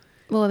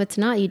 Well, if it's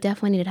not, you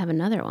definitely need to have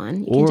another one.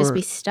 You Or- can just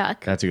be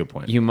stuck. That's a good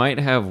point. You might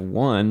have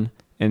one,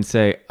 and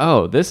say,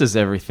 "Oh, this is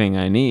everything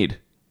I need.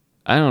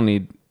 I don't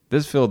need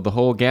this." Filled the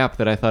whole gap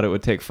that I thought it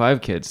would take 5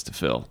 kids to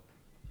fill.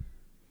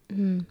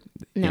 No,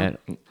 Yeah,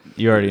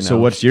 you already know. So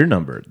what's your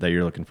number that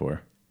you're looking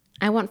for?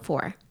 I want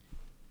 4.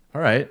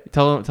 All right.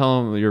 Tell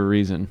them your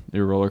reason,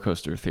 your roller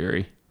coaster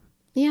theory.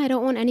 Yeah, I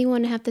don't want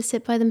anyone to have to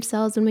sit by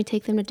themselves when we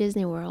take them to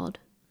Disney World.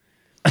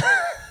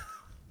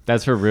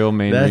 That's her real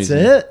main That's reason.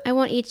 it. I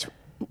want each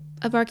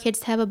of our kids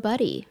to have a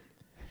buddy.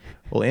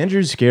 Well,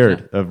 Andrew's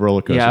scared of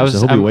roller coasters, Yeah, so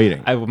he'll be I'm-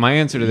 waiting. my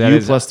answer to that you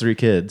is plus 3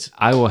 kids,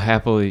 I will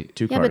happily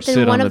 2 Yeah, cars. but then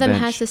sit one on of the them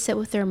bench. has to sit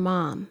with their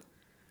mom,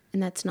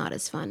 and that's not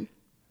as fun.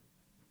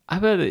 I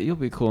bet that you'll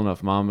be cool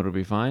enough, Mom. It'll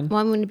be fine. Well,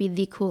 I'm going to be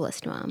the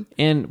coolest mom.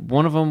 And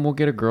one of them will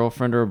get a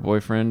girlfriend or a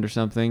boyfriend or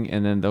something,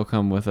 and then they'll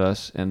come with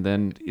us. And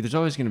then there's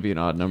always going to be an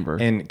odd number.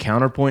 And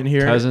counterpoint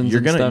here, Cousins you're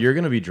and gonna stuff. you're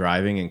gonna be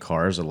driving in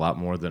cars a lot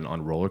more than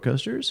on roller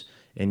coasters,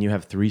 and you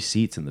have 3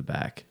 seats in the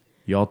back.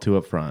 Y'all 2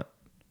 up front.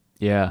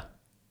 Yeah.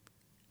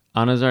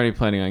 Anna's already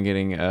planning on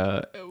getting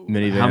a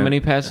Minivan. How many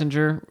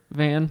passenger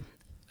van?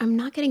 I'm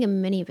not getting a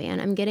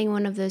minivan. I'm getting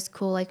one of those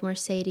cool, like,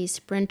 Mercedes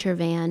Sprinter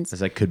vans. As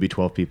that could be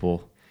 12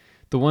 people.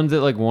 The ones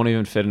that like won't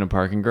even fit in a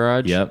parking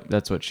garage. Yep.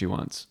 That's what she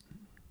wants.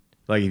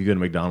 Like if you go to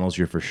McDonald's,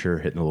 you're for sure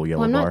hitting the little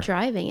yellow Well, I'm bar. not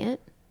driving it.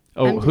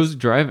 Oh, who's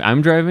driving?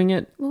 I'm driving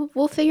it.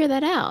 We'll figure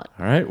that out.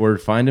 All right, we're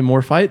finding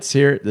more fights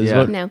here. This is Yeah.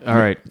 what No. All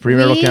right.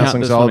 premarital We- Count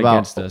counseling this is all one about.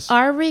 against us.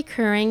 Our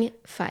recurring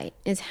fight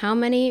is how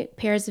many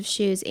pairs of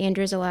shoes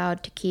Andrew's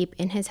allowed to keep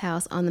in his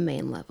house on the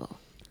main level.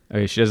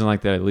 Okay, she doesn't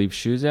like that I leave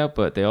shoes out,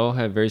 but they all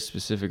have very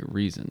specific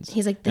reasons.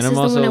 He's like, And this I'm is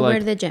the also one I wear like-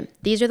 to the gym.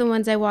 These are the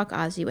ones I walk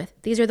Ozzy with.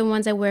 These are the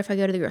ones I wear if I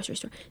go to the grocery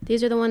store.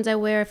 These are the ones I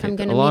wear if I'm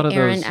going a to lot meet of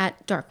Aaron those-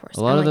 at Dark Horse.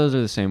 A lot of those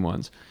are the same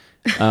ones.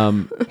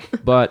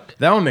 But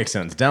That one makes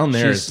sense. Down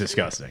there is She's-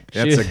 disgusting.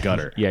 That's a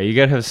gutter. yeah, you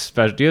gotta have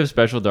special. Do you have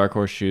special Dark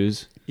Horse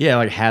shoes? Yeah,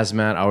 like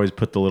hazmat. I always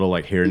put the little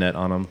like hairnet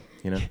on them.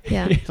 You know.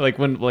 Yeah. like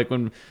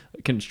when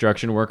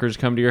construction workers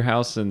come to your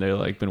house and they're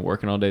like been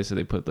working all day, so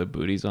they put the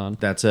booties on.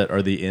 That's it.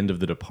 Or the end of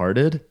The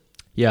Departed.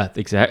 Yeah,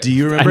 exactly. Do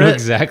you remember I know it?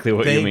 exactly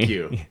what Thank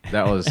you mean. you.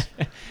 That was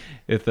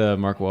With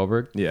Mark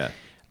Wahlberg. yeah.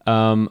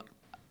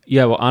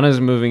 Yeah, well, Anna's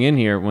moving in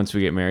here once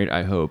we get married,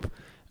 I hope.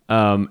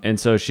 And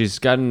so she's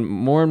gotten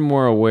more and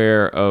more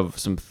aware of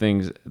some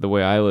things the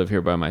way I live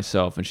here by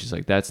myself. And she's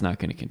like, that's not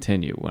going to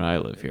continue when I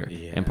live here.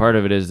 Yeah. And part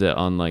of it is that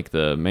on like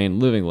the main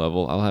living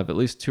level, I'll have at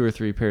least 2 or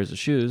 3 pairs of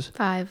shoes.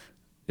 5.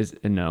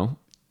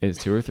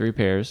 It's 2 or 3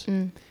 pairs.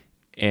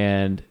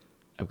 And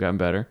I've gotten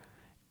better.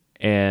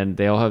 And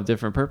they all have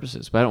different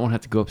purposes. But I don't want to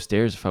have to go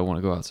upstairs if I want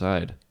to go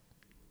outside.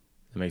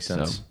 That makes So,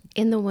 sense.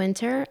 In the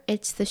winter,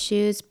 it's the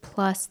shoes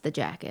plus the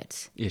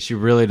jackets. yeah, she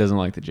really doesn't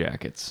like the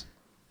jackets.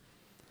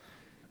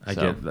 I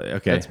So, get that.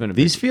 Okay. that's been a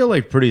These big- feel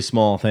like pretty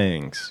small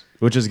things,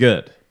 which is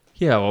good.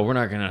 Yeah, well, we're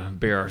not going to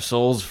bare our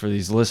souls for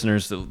these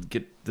listeners that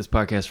get this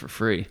podcast for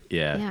free.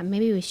 Yeah. Yeah,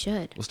 maybe we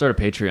should. We'll start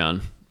a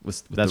Patreon.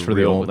 With That's for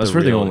the real- only- with that's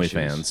for the real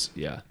OnlyFans. issues.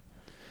 Yeah.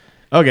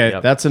 Okay,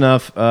 Yep. that's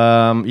enough.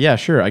 Yeah,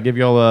 sure. I give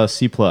y'all a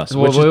C plus,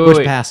 Wait, which, wait, which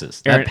wait.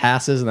 passes. Aaron- That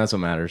passes, and that's what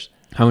matters.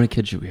 How many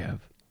kids should we have?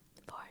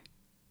 4.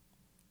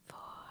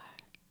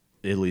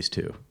 At least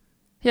 2.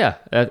 Yeah,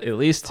 at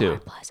least 2. 4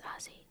 plus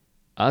Ozzy.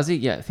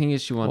 Ozzy, yeah, I think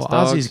she wants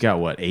Well, dogs. Ozzy's got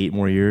what, 8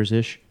 more years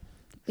ish.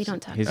 We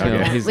don't talk He's about gonna,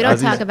 that. he's, We don't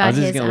Ozzy's- talk about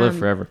Ozzy's his. gonna live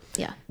forever.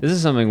 Yeah. This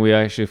is something we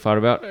actually thought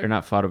about, or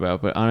not thought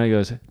about, but Anna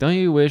goes, "Don't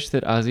you wish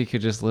that Ozzy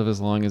could just live as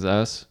long as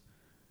us?"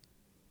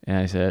 And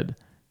I said,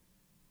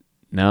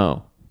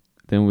 "No,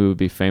 then we would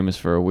be famous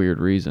for a weird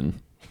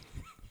reason.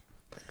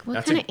 What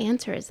That's kind of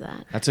answer is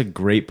that? That's a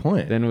great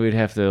point. Then we'd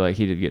have to like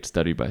he'd get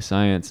studied by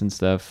science and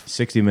stuff.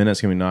 60 Minutes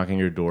can be knocking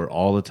your door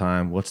all the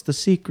time. What's the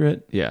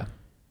secret? Yeah,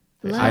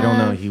 I don't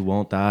know. Love- He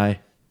won't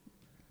die.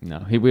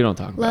 no, we don't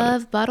talk about it.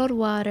 Love bottled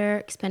water,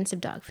 expensive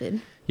dog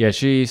food. Yeah,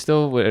 she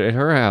still at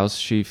her house.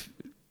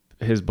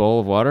 His bowl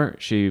of water,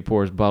 she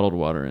pours bottled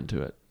water into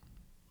it.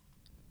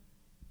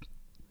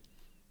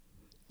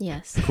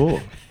 Yes. Cool.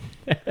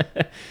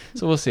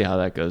 So we'll see how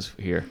that goes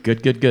here.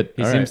 Good, good, good.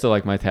 He All seems right. to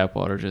like my tap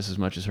water just as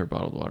much as her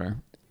bottled water.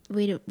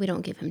 We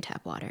don't give him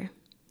tap water.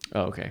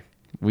 Oh, okay.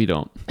 We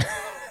don't.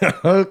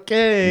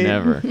 Okay.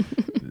 Never.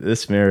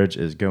 This marriage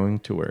is going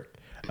to work.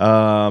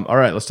 All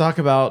right, let's talk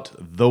about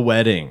the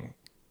wedding.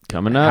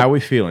 Coming up. How we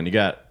feeling? You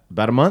got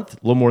about a month, a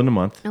little more than a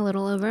month. A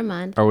little over a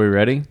month. Are we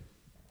ready?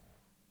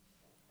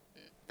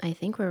 I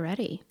think we're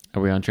ready.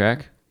 Are we on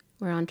track?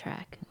 We're on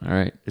track. All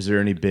right. Is there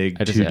any big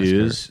I just asked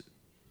to-dos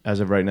as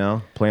of right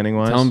now, planning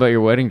wise? Tell them about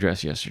your wedding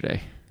dress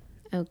yesterday.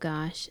 Oh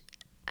gosh.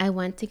 I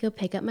went to go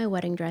pick up my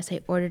wedding dress. I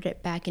ordered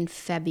it back in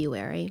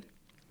February.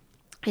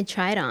 I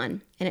tried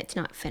on and it's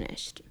not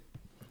finished.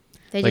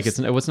 They Like just,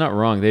 it's not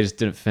wrong. They just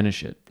didn't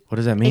finish it. What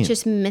does that mean? it's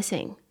just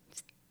missing.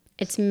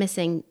 It's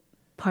missing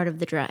part of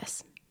the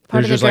dress. There's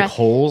Part of the just, like, dress,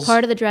 holes?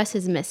 Part of the dress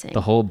is missing.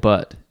 The whole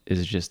butt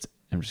is just.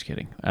 I'm just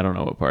kidding. I don't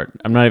know what part.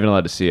 I'm not even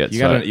allowed to see it. you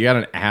so got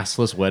an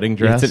assless wedding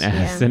dress? It's Yeah.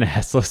 an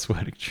assless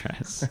wedding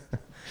dress.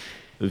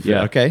 Yeah.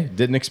 Yeah. Okay.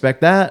 Didn't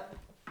expect that.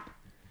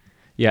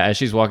 Yeah, as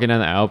she's walking down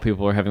the aisle,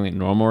 people are having like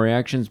normal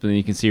reactions, but then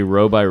you can see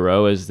row by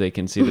row as they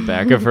can see the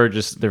back of her,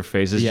 just their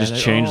faces Yeah, just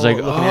like, change, oh, like,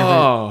 look at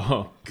her.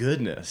 oh,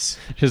 Goodness.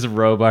 just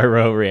row by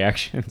row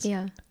reactions.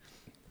 Yeah.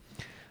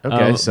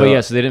 Okay, But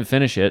yeah, so they didn't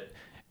finish it,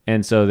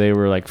 and so they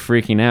were like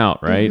freaking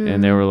out, right?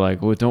 And they were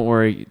like, "Well, don't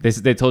worry.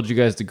 They told you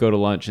guys to go to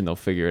lunch, and they'll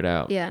figure it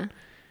out." Yeah.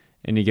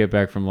 And you get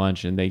back from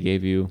lunch, and they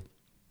gave you.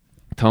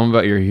 Tell them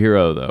about your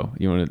hero, though.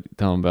 You want to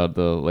tell them about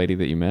the lady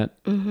that you met?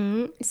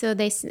 So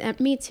they sent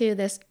me to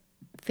this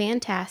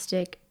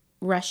fantastic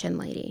Russian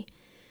lady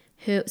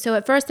who, so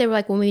at first they were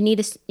like, well, we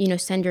need to,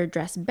 send your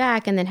dress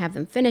back and then have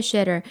them finish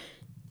it and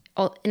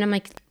I'm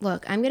like,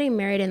 look, I'm getting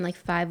married in like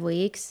 5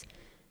 weeks.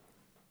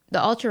 The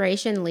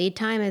alteration lead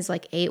time is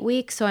like 8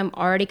 weeks. So I'm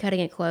already cutting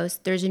it close.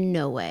 There's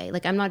no way.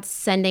 Like, I'm not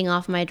sending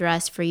off my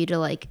dress for you to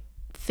like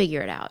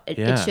figure it out.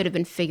 It should have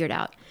been figured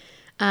out.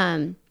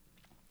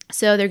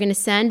 So they're going to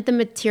send the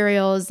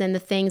materials and the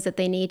things that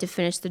they need to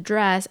finish the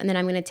dress. And then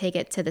I'm going to take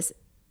it to this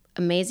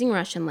amazing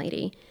Russian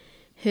lady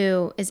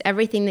who is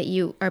everything that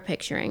you are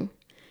picturing.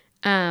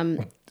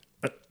 And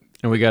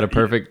we got a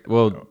perfect.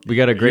 Well, we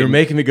got a great. You're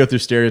making me go through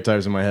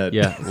stereotypes in my head.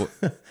 Yeah.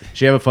 Well,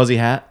 She have a fuzzy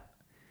hat?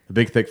 A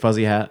big, thick,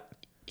 fuzzy hat?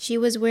 She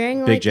was wearing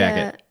Big like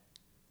jacket.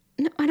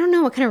 No, I don't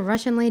know what kind of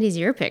Russian ladies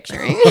you're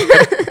picturing.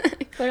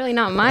 Clearly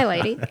not my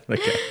lady.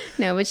 Okay.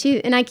 No, but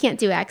and I can't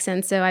do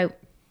accents, so I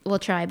will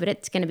try, but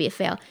it's going to be a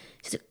fail.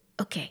 She's like,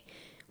 okay,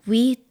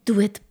 we do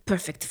it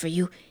perfect for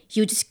you.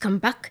 You just come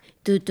back.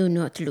 Do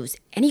not lose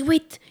any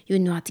weight. You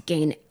not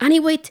gain any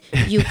weight.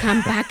 You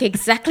come back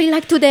exactly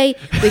like today.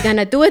 We're going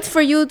to do it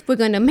for you. We're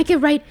going to make it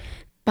right.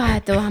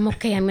 But I'm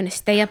okay. I'm going to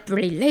stay up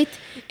really late.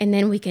 And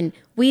then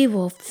we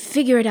will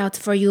figure it out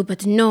for you.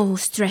 But no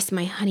stress,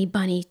 my honey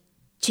bunny.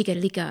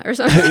 Chica or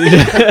something.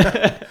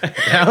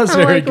 That was I'm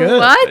very like, good.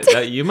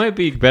 what? you might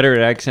be better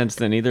at accents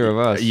than either of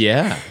us.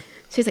 Yeah.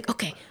 She's like,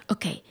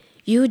 okay,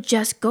 you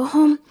just go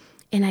home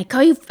and I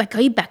call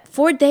you back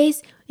 4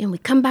 days and we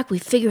come back, we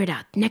figure it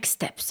out. Next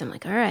steps. I'm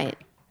like, all right.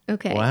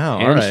 Okay. Wow.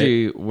 All And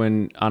right.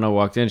 when Anna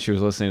walked in, she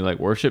was listening to like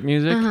worship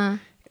music.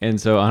 And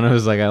so Anna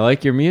was like, I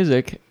like your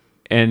music.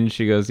 And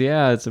she goes,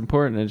 yeah, it's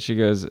important.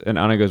 And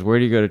Anna goes, where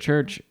do you go to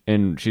church?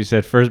 And she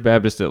said, First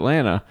Baptist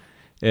Atlanta.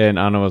 And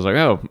Anna was like,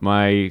 oh,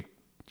 my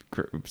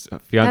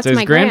fiance's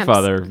my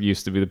grandfather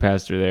used to be the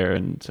pastor there.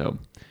 And so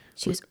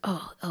She goes,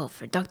 oh,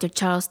 for Dr.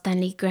 Charles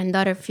Stanley,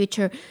 granddaughter,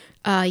 future.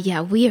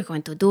 Yeah, we are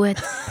going to do it.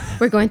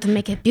 We're going to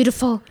make it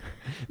beautiful.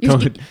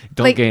 don't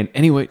like- gain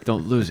any weight.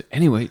 Don't lose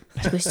any weight.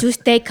 She goes,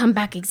 Tuesday, come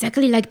back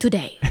exactly like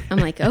today. I'm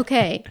like,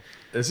 okay.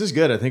 This is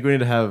good. I think we need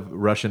to have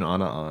Russian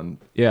Anna on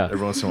Yeah. every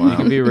once in a You can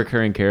while be a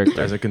recurring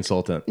character. as a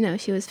consultant. No,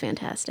 she was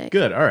fantastic.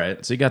 Good. All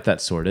right. So you got that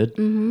sorted.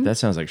 That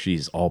sounds like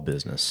she's all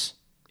business.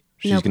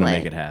 She's No going to play.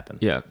 make it happen.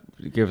 Yeah.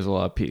 It gives us a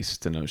lot of peace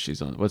to know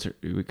she's on. What's her?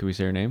 Can we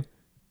say her name?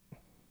 Do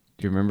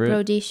you remember it?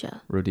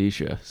 Rhodesia.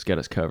 Rhodesia. It's got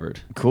us covered.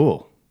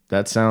 Cool.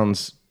 That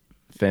sounds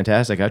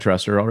fantastic. I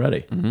trust her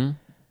already.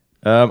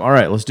 All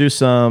right. Let's do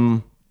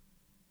some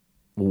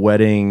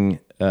wedding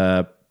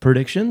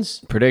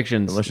predictions.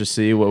 Predictions. Let's just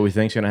see what we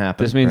think's going to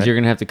happen. This means right? you're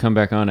going to have to come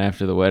back on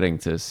after the wedding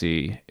to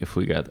see if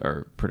we got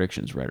our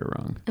predictions right or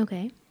wrong.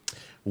 Okay.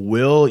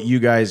 Will you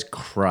guys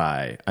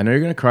cry? I know you're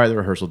going to cry at the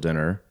rehearsal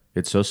dinner.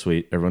 It's so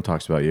sweet. Everyone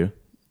talks about you.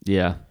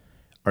 Yeah.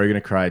 Are you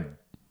going to cry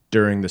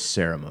during the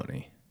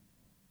ceremony?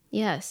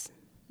 Yes,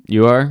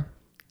 You are?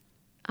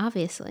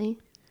 obviously.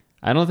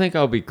 I don't think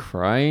I'll be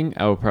crying.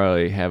 I will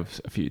probably have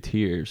a few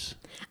tears.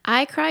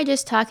 I cry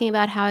just talking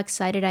about how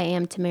excited I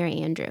am to marry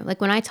Andrew. Like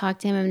when I talk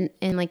to him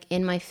and like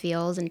in my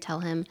feels and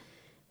tell him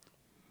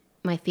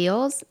my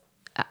feels,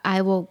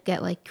 I will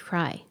get like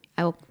cry.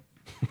 I will,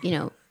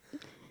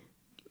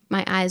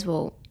 my eyes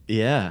will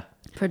Yeah.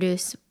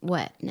 produce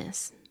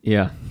wetness.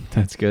 Yeah,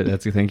 that's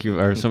good. Thank you.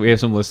 We have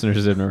some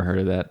listeners that have never heard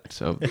of that.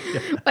 So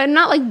But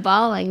not like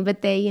bawling,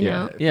 but they,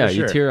 yeah, For you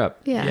sure. tear up.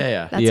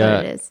 Yeah. That's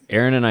what it is.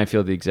 Aaron and I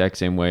feel the exact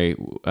same way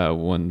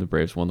when the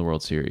Braves won the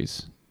World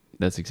Series.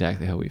 That's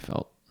exactly how we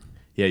felt.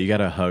 Yeah, you got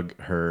to hug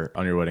her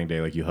on your wedding day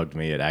like you hugged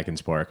me at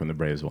Atkins Park when the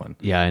Braves won.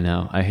 Yeah, I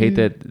know. I hate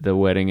that the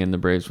wedding and the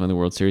Braves win the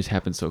World Series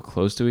happen so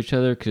close to each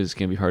other because it's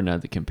going to be hard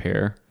not to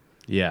compare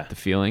Yeah. the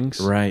feelings.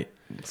 Right.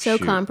 So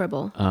Shoot.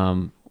 comparable.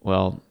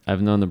 Well,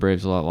 I've known the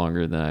Braves a lot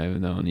longer than I've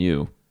known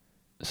you.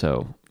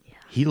 So,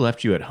 He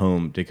left you at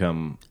home to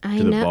come I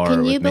to the know. bar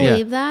Can you with me.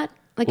 believe that?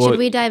 Like, Well, should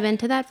we dive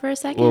into that for a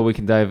second? well, we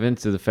can dive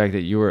into the fact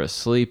that you were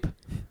asleep.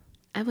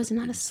 I was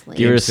not asleep.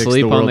 You were Game 6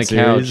 asleep the on World the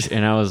couch, Series.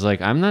 and I was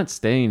like, I'm not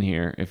staying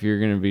here if you're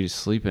going to be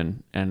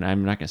sleeping, and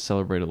I'm not going to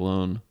celebrate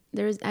alone.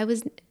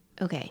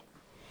 Okay.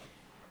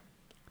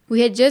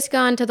 We had just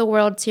gone to the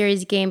World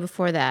Series game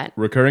before that.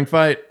 Recurring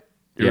fight.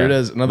 Here it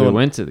is. Another we one.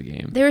 went to the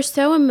game. They're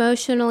so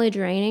emotionally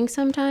draining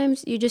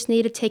sometimes. You just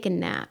need to take a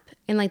nap.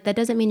 And like that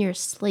doesn't mean you're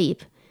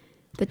asleep.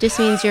 That just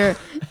means you're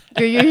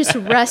just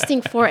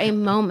resting for a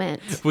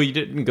moment. Well, you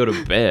didn't go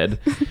to bed,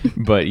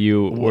 but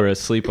you were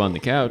asleep on the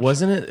couch.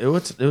 Wasn't it? It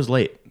was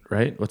late,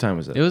 right? What time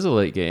was it? It was a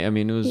late game. I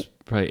mean, it was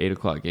probably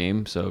 8:00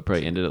 game, so it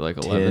probably ended at like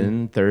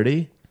 11.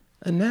 10:30.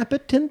 A nap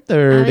at I was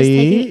 10:30.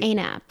 taking a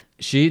nap.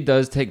 She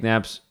does take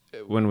naps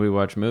when we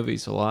watch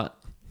movies a lot.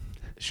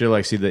 Should I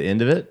like see the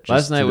end of it? Last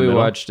Just night to the we middle?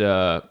 watched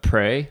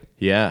Prey.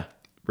 Yeah,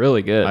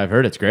 Really good. I've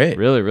heard it's great.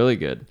 Really, really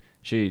good.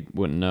 She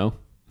wouldn't know.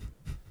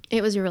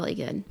 It was really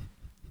good.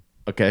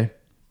 Okay.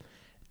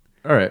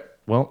 All right.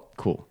 Well,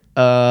 cool.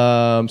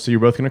 So you're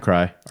both gonna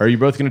cry. Are you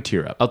both gonna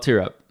tear up? I'll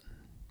tear up.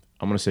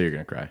 I'm gonna say you're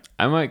gonna cry.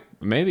 I might,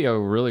 maybe I'll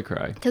really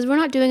cry. Because we're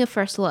not doing a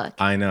first look.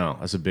 I know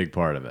that's a big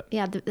part of it.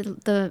 Yeah,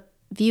 the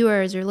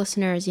viewers or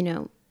listeners, you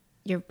know,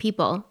 your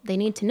people, they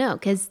need to know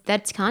because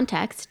that's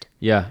context.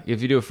 Yeah,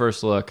 if you do a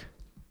first look,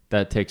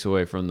 that takes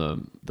away from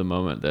the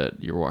moment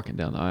that you're walking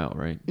down the aisle,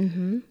 right?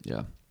 Mm-hmm.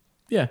 Yeah.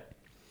 Yeah.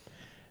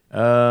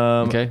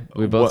 Okay,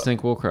 we both what-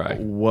 think we'll cry.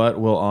 What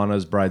will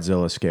Anna's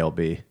Bridezilla scale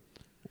be?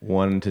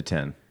 1 to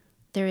 10.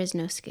 There is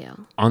no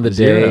scale. On the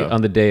Zero.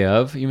 day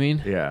of, you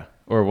mean? Yeah.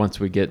 Or once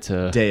we get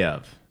to Day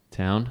of.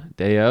 town?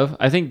 Day of?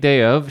 I think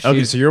day of.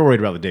 Okay, so you're worried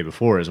about the day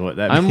before, is what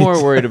that means. I'm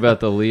more worried about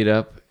the lead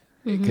up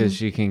because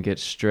she can get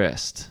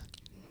stressed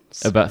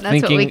about That's what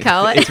thinking. we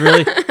call it. It's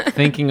really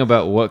thinking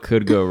about what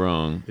could go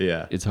wrong.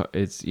 Yeah. It's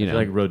you I know. feel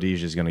like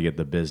Rhodesia's gonna get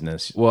the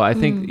business. Well, I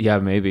think yeah,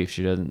 maybe if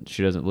she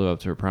doesn't live up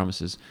to her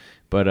promises,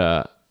 but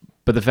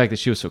the fact that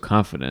she was so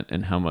confident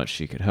in how much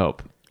she could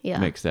help Yeah.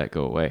 makes that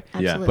go away.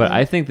 Absolutely. But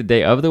I think the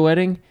day of the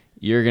wedding,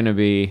 you're gonna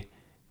be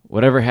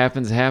whatever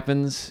happens,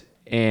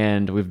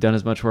 and we've done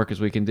as much work as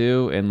we can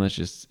do, and let's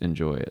just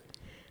enjoy it.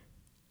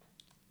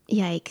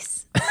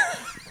 Yikes.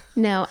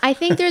 No, I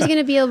think there's going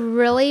to be a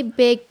really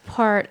big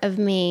part of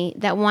me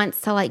that wants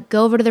to like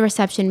go over to the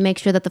reception, make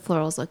sure that the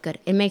florals look good,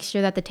 and make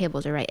sure that the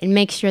tables are right, and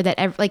make sure that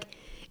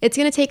it's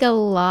going to take a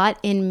lot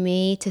in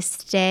me to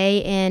stay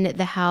in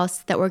the house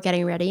that we're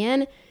getting ready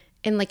in,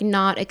 and like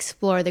not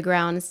explore the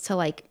grounds to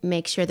like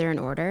make sure they're in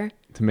order.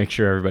 To make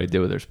sure everybody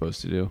did what they're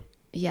supposed to do.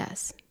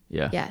 Yes.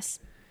 Yeah. Yes.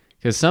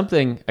 Because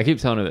I keep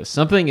telling her this,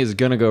 something is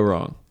gonna go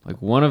wrong.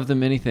 Like one of the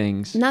many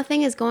things.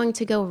 Nothing is going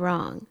to go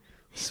wrong.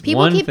 It's People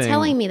one keep thing-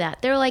 telling me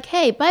that. They're like,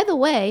 "Hey, by the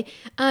way,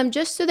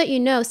 just so that you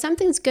know,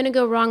 something's going to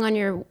go wrong on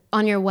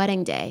your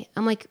wedding day."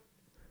 I'm like,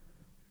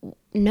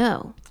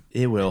 "No.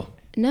 It will.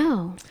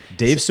 No."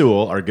 Dave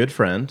Sewell, our good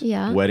friend,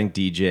 Yeah. wedding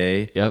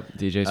DJ. Yep,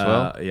 DJ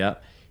Swell. Yeah.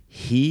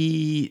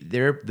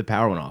 The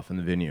power went off in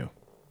the venue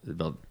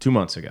about 2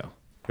 months ago.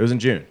 It was in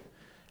June.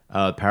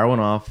 The power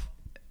went off,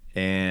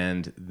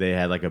 and they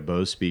had like a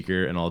Bose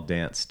speaker, and all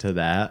danced to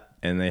that,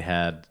 and they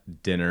had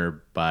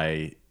dinner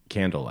by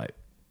candlelight.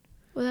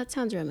 Well, that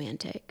sounds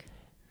romantic.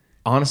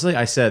 Honestly,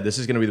 I said this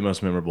is going to be the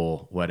most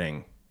memorable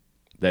wedding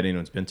that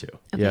anyone's been to.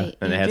 Okay, Yeah.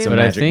 And they had Andrew, some But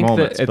I magic think that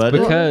moments. it's but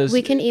because-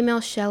 we can email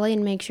Shelly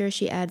and make sure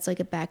she adds like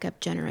a backup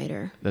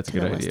generator. That's a to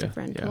good the list idea. of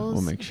Yeah, rentals.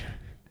 we'll make sure.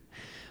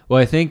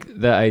 Well, I think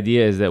the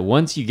idea is that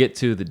once you get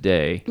to the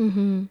day,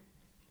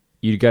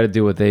 you got to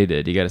do what they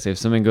did. You got to say if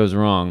something goes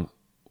wrong,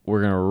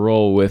 we're gonna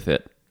roll with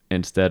it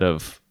instead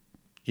of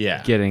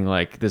yeah. getting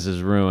like this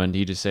is ruined.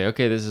 You just say,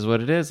 okay, this is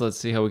what it is. Let's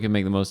see how we can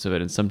make the most of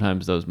it. And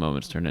sometimes those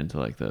moments turn into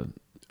like the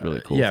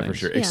really cool. yeah, things. for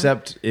sure. Yeah.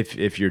 Except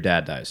if your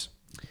dad dies.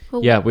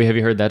 Well, Yeah, have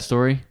you heard that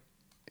story?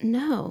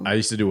 No. I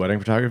used to do wedding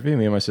photography,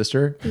 me and my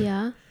sister.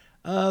 Yeah.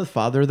 The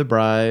father of the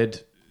bride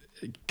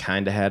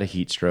kind of had a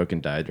heat stroke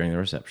and died during the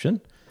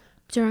reception.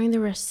 During the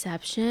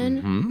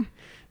reception.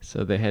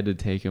 So they had to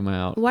take him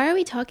out. Why are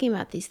we talking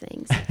about these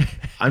things?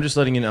 I'm just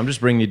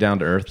bringing you down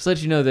to earth. Just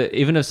let you know that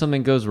even if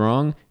something goes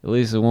wrong, at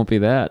least it won't be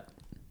that.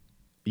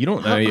 You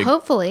don't know.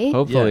 Hopefully.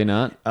 Hopefully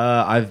not.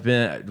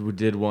 We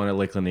did one at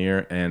Lake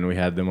Lanier, and we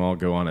had them all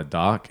go on a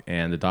dock,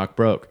 and the dock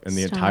broke, and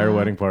the entire Stop.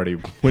 wedding party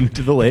went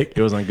into the lake.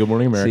 It was on Good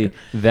Morning America.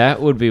 See,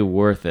 that would be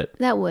worth it.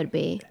 That would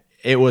be.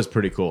 It was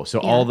pretty cool. So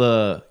all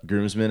the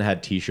groomsmen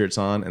had T-shirts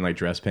on and like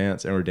dress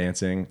pants, and were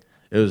dancing.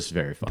 It was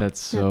very fun. That's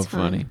so That's fun.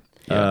 funny.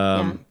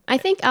 Yeah. I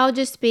think I'll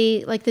just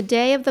be like the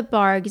day of the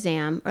bar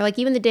exam, or like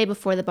even the day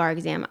before the bar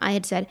exam, I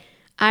had said,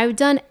 I've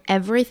done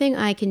everything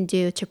I can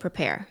do to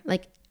prepare.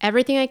 Like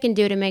everything I can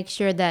do to make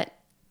sure that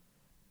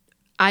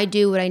I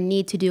do what I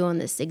need to do on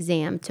this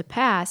exam to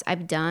pass,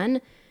 I've done.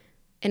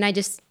 And I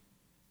just,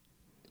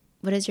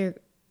 what does your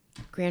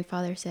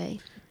grandfather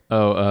say?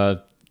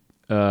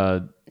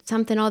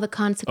 Something, all the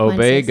consequences.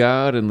 Obey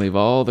God and leave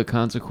all the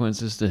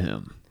consequences to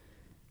Him.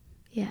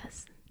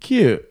 Yes.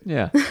 Cute.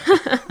 Yeah,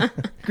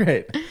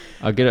 Great.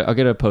 I'll get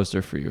a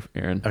poster for you,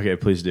 Aaron. Okay,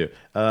 please do.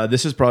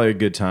 This is probably a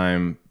good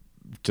time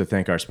to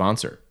thank our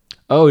sponsor.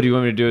 Oh, do you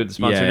want me to do it the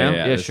sponsor now?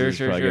 Yeah, This sure, is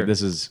sure, probably sure. good.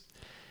 This is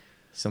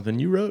something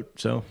you wrote,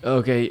 so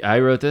Okay, I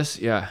wrote this.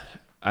 Yeah,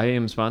 I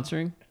am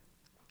sponsoring.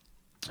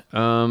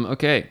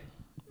 Okay.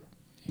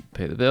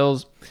 Pay the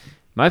bills.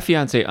 My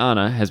fiance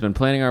Anna has been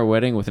planning our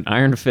wedding with an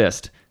iron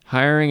fist,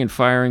 hiring and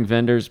firing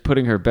vendors,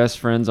 putting her best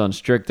friends on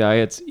strict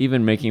diets,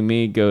 even making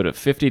me go to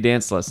 50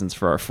 dance lessons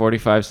for our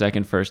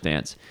 45-second first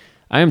dance.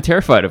 I am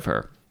terrified of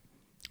her.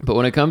 But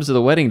when it comes to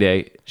the wedding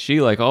day,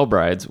 she, like all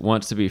brides,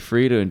 wants to be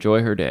free to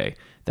enjoy her day.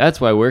 That's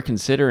why we're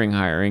considering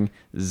hiring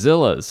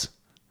Zillas,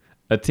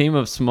 a team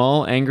of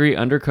small, angry,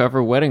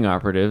 undercover wedding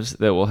operatives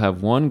that will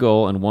have one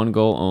goal and one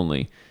goal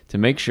only, to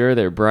make sure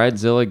that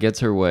Bridezilla gets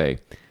her way.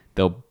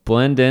 They'll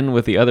blend in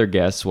with the other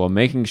guests while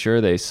making sure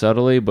they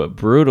subtly but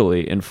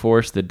brutally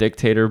enforce the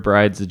dictator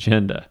bride's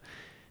agenda.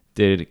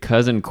 Did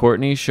cousin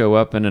Courtney show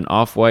up in an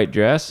off-white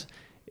dress?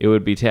 It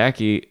would be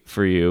tacky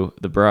for you,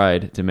 the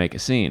bride, to make a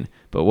scene.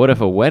 But what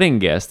if a wedding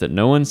guest that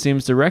no one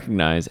seems to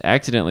recognize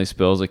accidentally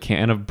spills a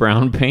can of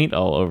brown paint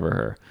all over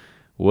her?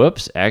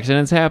 Whoops,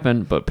 accidents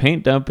happen, but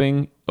paint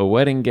dumping a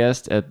wedding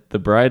guest at the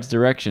bride's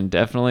direction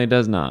definitely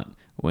does not.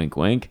 Wink,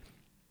 wink.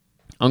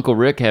 Uncle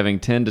Rick having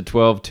 10 to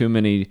 12 too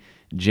many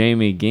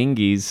Jamie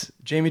Gingies,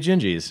 Jamie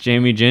Gingies.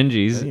 Jamie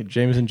Gingies Hey,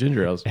 Jameson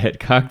ginger ales. at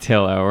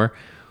cocktail hour.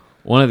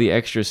 One of the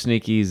extra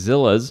sneaky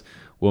Zillas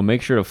will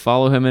make sure to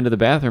follow him into the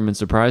bathroom and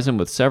surprise him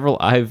with several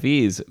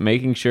IVs,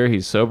 making sure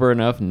he's sober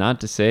enough not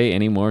to say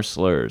any more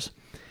slurs.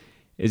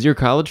 Is your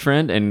college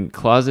friend and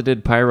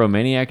closeted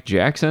pyromaniac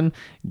Jackson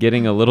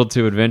getting a little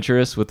too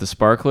adventurous with the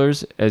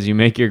sparklers as you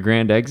make your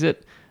grand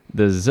exit?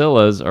 The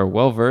Zillas are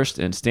well versed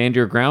in stand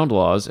your ground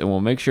laws and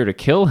will make sure to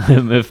kill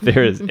him if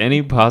there is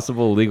any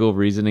possible legal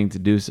reasoning to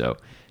do so.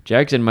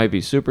 Jackson might be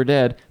super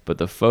dead, but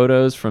the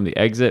photos from the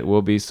exit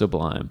will be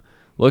sublime.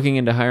 Looking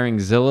into hiring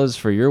Zillas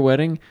for your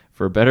wedding?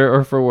 For better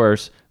or for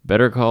worse,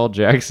 better call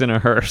Jackson a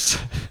hearse.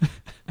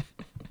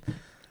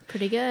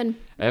 Pretty good.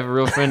 I have a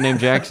real friend named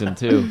Jackson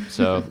too,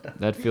 so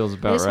that feels I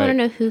about just want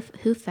to right. know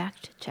who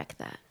fact checked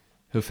that.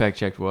 Who fact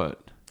checked what?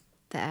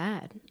 The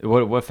ad.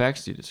 What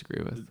facts do you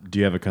disagree with? Do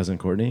you have a cousin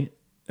Courtney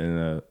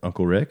and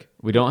Uncle Rick?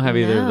 We don't have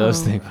either of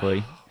those, No.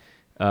 thankfully,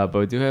 but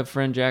we do have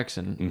friend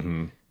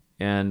Jackson,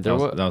 and there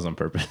That was on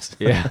purpose.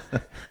 yeah,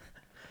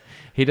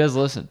 he does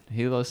listen.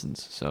 He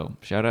listens. So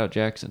shout out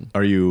Jackson.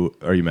 Are you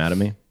mad at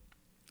me?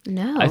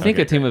 No. I think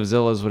Okay, a team of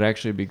Zillas would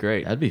actually be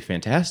great. That'd be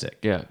fantastic.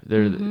 Yeah,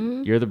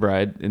 you're the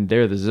bride and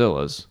they're the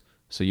Zillas,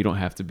 so you don't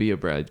have to be a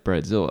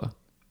bridezilla.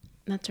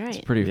 That's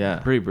right. Pretty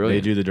brilliant.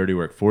 They do the dirty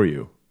work for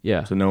you.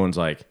 Yeah. So no one's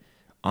like,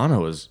 Anna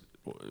was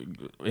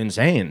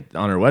insane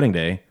on her wedding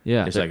day.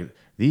 Yeah. It's like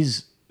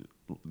these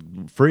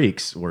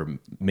freaks were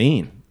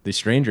mean. These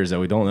strangers that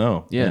we don't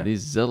know. Yeah,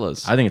 these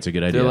Zillas. I think it's a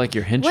good idea. They're like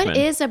your henchmen. What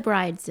is a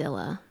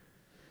bridezilla?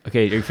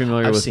 Okay, are you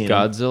familiar I've with seen 'em.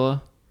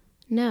 Godzilla?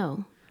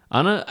 No.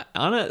 Anna,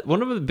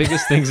 one of the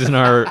biggest things in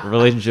our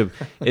relationship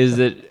is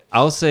that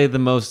I'll say the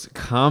most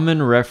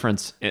common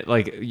reference,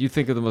 like you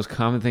think of the most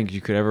common things you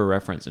could ever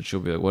reference, and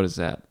she'll be like, "What is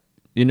that?"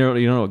 You know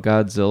what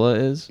Godzilla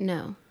is?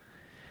 No.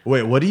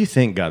 Wait, what do you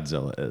think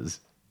Godzilla is?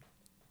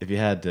 If you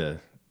had to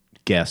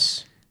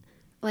guess.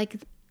 Like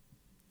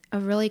a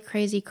really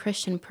crazy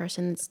Christian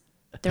person that's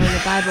throwing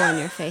the Bible in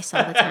your face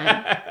all the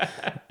time.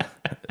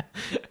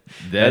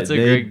 That's a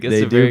they very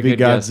do be good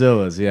guess.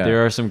 Godzillas, yeah.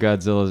 There are some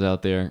Godzillas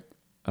out there.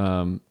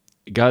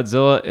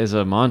 Godzilla is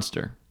a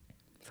monster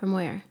From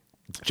where?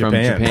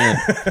 Japan. from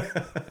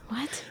Japan.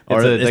 What?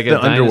 Or it's like the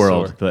a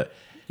underworld, dinosaur. but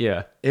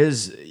Yeah.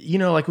 is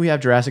like we have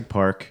Jurassic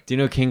Park. Do you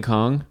know King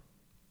Kong?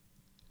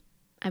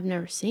 I've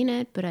never seen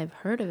it, but I've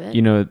heard of it.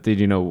 Did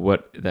you know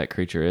what that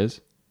creature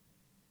is?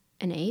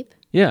 An ape?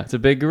 Yeah, it's a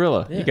big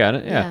gorilla. You got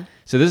it. Yeah. Yeah.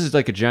 So this is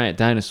like a giant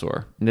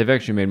dinosaur, and they've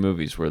actually made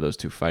movies where those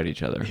two fight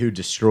each other. Who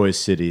destroys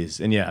cities.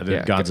 And the Yeah,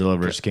 Godzilla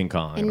versus King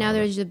Kong. And now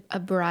there's a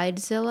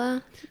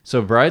bridezilla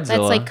So Bridezilla. that's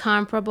like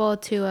comparable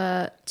to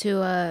a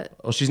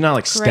Well, she's not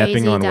like stepping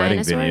crazy on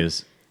dinosaur? wedding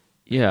venues.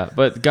 Yeah,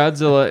 but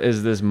Godzilla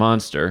is this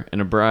monster,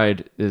 and a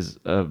bride is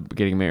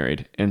getting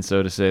married, and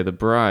so to say the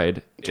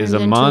bride is Turns a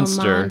into a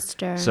monster,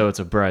 monster. so it's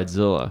a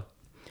bridezilla.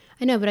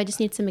 I know, but I just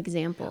need some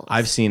examples.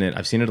 I've seen it.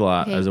 I've seen it a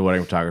lot Okay. as a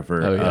wedding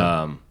photographer. Oh,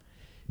 yeah.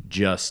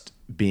 Just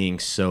being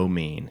so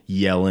mean,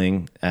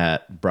 yelling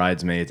at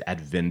bridesmaids, at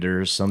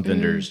vendors. Some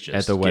vendors just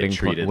At the get wedding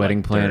treated wedding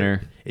like planner.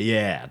 dirt.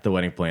 Yeah, at the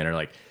wedding planner.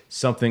 Like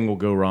something will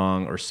go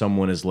wrong or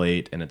someone is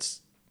late and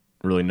it's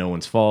really no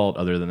one's fault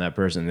other than that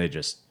person. They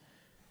just,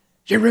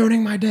 you're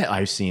ruining my day.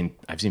 I've seen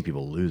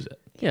people lose it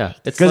Yeah,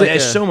 it's because like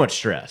it's a- so much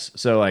stress.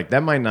 So like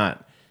that might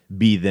not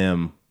be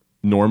them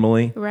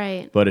normally,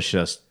 Right. but it's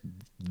just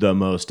the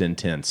most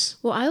intense.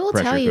 Well, I will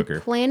pressure tell you,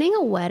 cooker. planning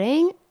a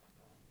wedding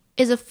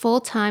is a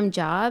full-time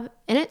job,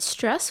 and it's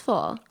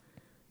stressful.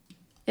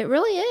 It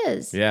really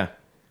is. Yeah.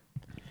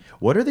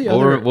 What are the We'll,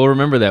 other? we'll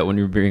remember that when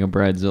you're being a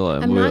bridezilla.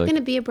 and I'm we'll not like- going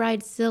to be a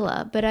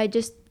bridezilla, but I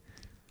just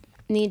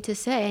need to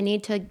say I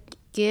need to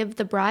give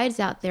the brides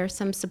out there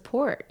some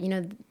support.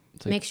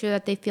 Make sure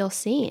that they feel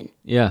seen.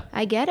 Yeah,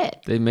 I get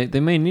it. they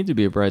may need to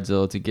be a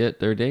bridezilla to get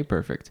their day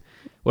perfect.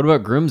 What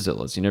about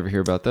groomzillas? You never hear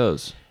about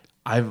those.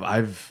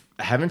 I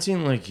haven't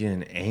seen like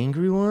an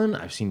angry one.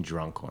 I've seen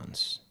drunk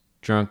ones.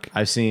 Drunk.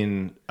 I've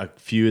seen a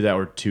few that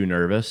were too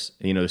nervous.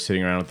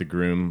 Sitting around with the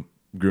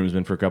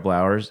groomsmen for a couple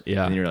hours.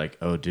 Yeah. And you're like,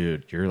 oh,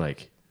 dude, you're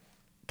like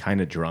kind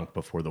of drunk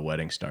before the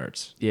wedding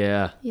starts.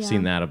 Yeah. Yeah.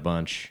 Seen that a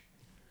bunch.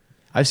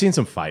 I've seen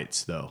some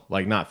fights though,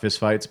 like not fist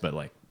fights, but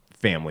like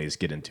families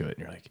get into it, and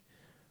you're like,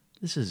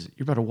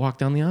 you're about to walk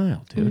down the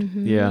aisle, dude.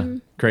 Mm-hmm. Yeah.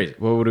 Crazy.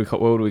 What would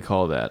we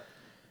call that?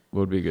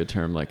 What would be a good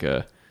term? Like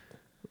a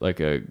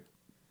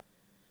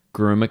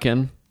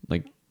groomican?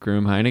 Like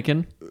groom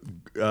Heineken?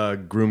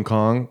 Groom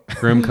Kong.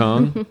 Groom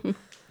Kong?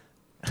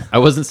 I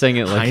wasn't saying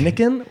it like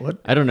Heineken? What?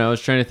 I don't know. I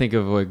was trying to think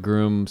of like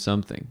groom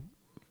something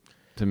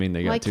to mean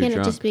they got Why too can't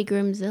drunk. it just be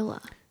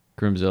groomzilla?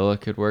 Groomzilla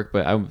could work,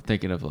 but I'm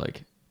thinking of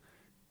like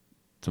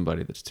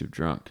somebody that's too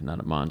drunk, not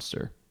a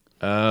monster.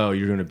 Oh,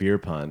 you're doing a beer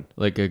pun.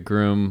 Like a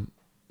groom.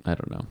 I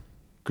don't know.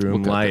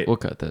 Groom light. We'll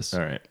cut this. All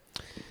right.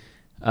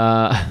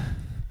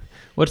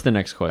 What's the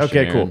next question?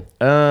 Okay, Aaron?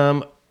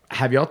 cool.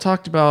 Have y'all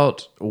talked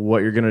about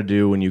what you're gonna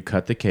do when you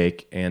cut the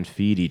cake and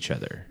feed each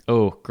other?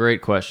 Oh,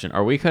 great question.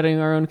 Are we cutting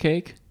our own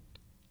cake?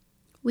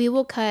 We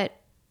will cut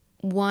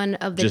one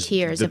of the Just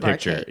tiers the of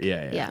picture. our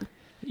cake. Yeah.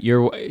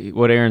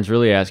 What Aaron's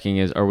really asking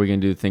is, are we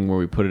going to do the thing where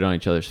we put it on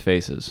each other's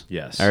faces?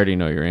 Yes. I already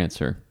know your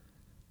answer.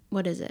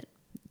 What is it?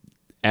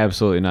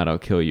 Absolutely not. I'll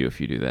kill you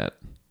if you do that.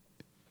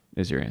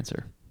 Is your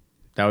answer?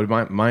 That would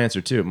be my answer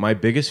too. My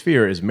biggest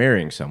fear is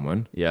marrying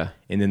someone, Yeah.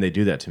 and then they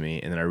do that to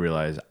me, and then I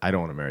realize I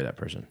don't want to marry that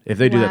person. If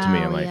they do that to me,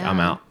 Wow, I'm like, yeah. I'm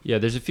out. Yeah,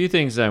 there's a few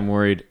things that I'm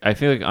worried. I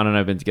feel like Anna and I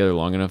have been together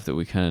long enough that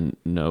we kind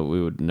of know,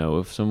 we would know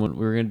if we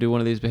were going to do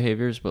one of these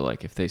behaviors, but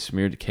like if they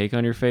smeared cake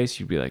on your face,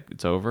 you'd be like,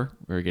 it's over.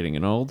 We're getting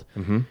an old.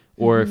 Mm-hmm.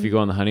 Or if you go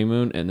on the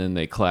honeymoon and then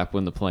they clap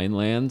when the plane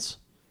lands.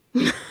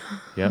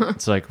 Yeah.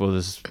 It's like, well,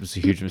 this is a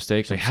huge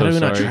mistake. like, I'm how so do we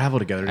not sorry. travel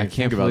together? I Didn't can't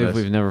think about believe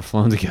this. we've never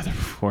flown together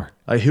before.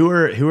 Who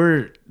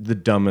are the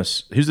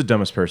dumbest? Who's the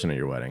dumbest person at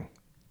your wedding?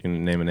 You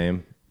can name a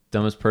name.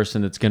 Dumbest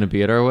person that's going to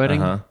be at our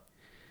wedding? Uh-huh.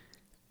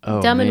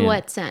 Oh, Dumb in man.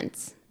 what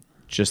sense?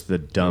 Just the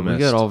dumbest. We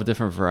got all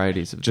different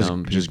varieties of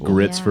dumb just people.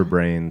 grits Yeah. for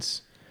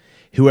brains.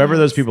 Whoever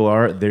those people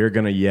are, they're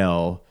gonna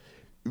yell,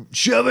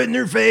 "Shove it in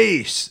their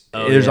face!"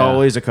 There's yeah.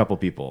 always a couple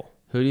people,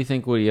 Who do you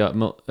think would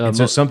yell? and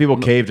so some people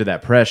cave to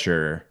that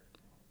pressure.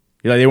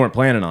 Like they weren't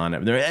planning on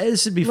it. They're like,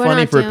 this would be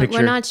funny for a picture.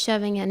 We're not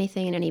shoving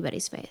anything in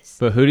anybody's face.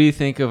 But who do you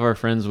think of our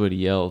friends would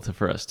yell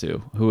for us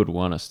to? Who would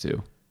want us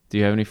to? Do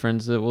you have any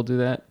friends that will do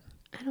that?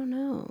 I don't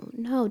know.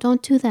 No,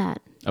 don't do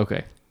that.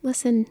 Okay.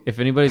 Listen. If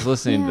anybody's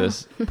listening to Yeah.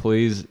 this,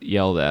 please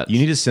yell that. You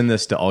need to send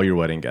this to all your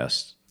wedding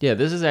guests. Yeah,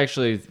 this is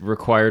actually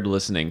required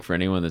listening for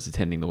anyone that's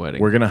attending the wedding.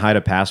 We're gonna hide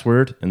a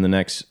password in the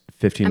next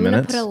 15 I'm going to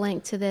minutes. put a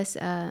link to this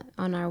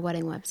on our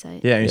wedding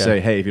website. Yeah, and you Yeah. say,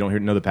 hey, if you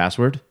don't know the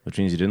password, which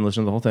means you didn't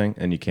listen to the whole thing,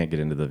 and you can't get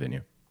into the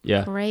venue.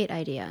 Yeah. Great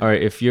idea. All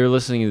right, if you're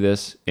listening to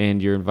this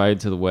and you're invited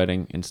to the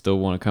wedding and still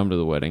want to come to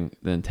the wedding,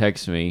 then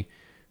text me,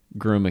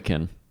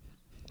 Groomican.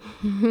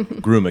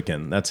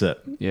 Groomican, that's it.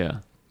 Yeah.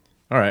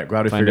 All right,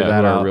 glad we Find figured out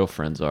that who our out. real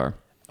friends are.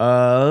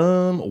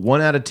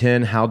 1 out of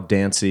 10, how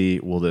dancey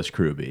will this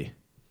crew be?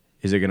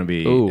 Is it going to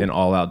be Ooh. an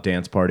all-out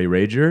dance party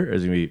rager, or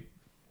is it going to be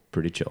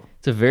pretty chill?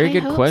 It's a very I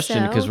good hope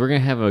question because so. we're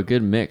going to have a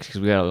good mix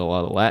because we got a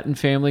lot of Latin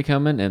family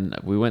coming and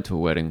we went to a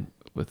wedding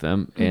with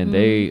them and Mm-hmm.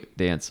 they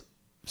dance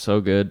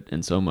so good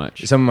and so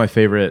much. Some of my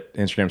favorite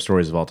Instagram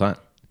stories of all time.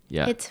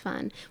 Yeah. It's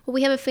fun. Well,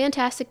 we have a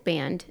fantastic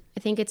band. I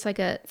think it's like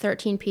a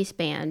 13-piece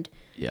band.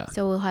 Yeah.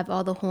 So we'll have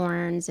all the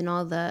horns and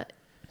all the,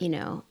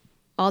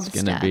 all the It's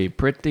going to stuff. be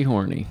pretty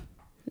horny.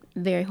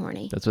 Very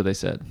horny. That's what they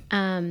said.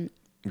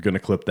 You're going to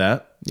clip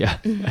that? Yeah.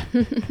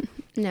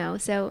 No,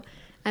 so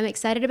I'm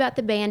excited about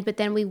the band, but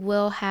then we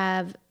will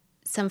have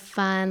some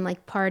fun,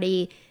 like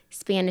party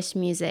Spanish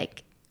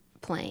music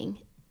playing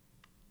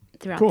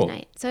throughout Cool. the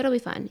night. So it'll be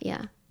fun.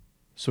 Yeah.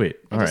 Sweet.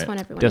 I All just right. want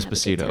everyone to have a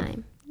Despacito. good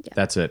time. Yeah.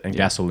 That's it. And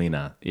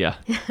Gasolina. Yeah.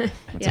 That's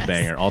Yes. a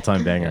banger.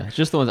 All-time banger. It's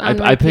just the ones On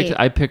I picked. repeat.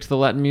 I picked the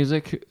Latin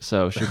music,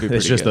 so it should be pretty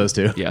It's just good. those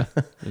two. Yeah.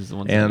 Those are the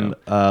ones I And know.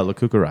 La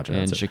Cucaracha.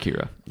 And That's it.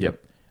 Shakira.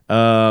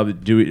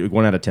 Yep. Do we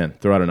 1 out of 10?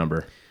 Throw out a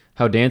number.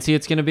 How dancey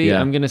it's going to be?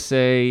 Yeah. I'm going to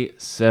say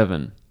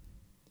 7.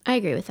 I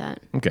agree with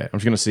that. Okay. I'm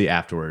just going to see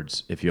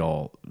afterwards if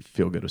y'all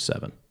feel good with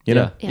 7. You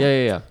know?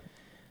 Yeah.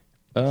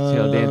 See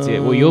how dancey.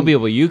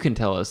 Well, you can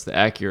tell us the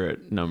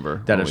accurate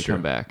number That when is we true.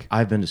 come back.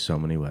 I've been to so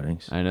many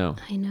weddings. I know.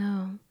 I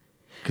know.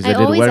 Because I I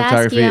did always wedding ask you,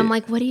 photography. I'm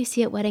like, what do you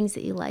see at weddings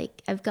that you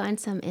like? I've gotten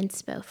some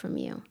inspo from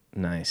you.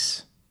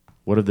 Nice.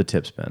 What have the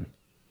tips been?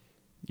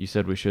 You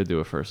said we should do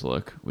a first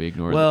look. We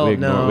ignored. Well,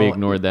 we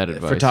ignored that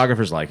advice.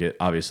 Photographers like it,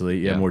 obviously.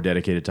 You have Yeah. more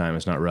dedicated time.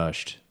 It's not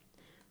rushed.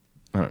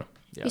 I don't know.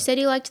 Yeah. You said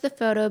you liked the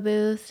photo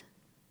booth.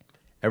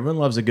 Everyone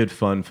loves a good,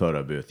 fun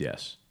photo booth,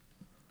 yes.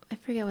 I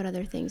forget what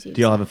other things you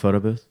Do y'all said. have a photo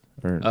booth?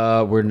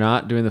 Or We're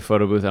not doing the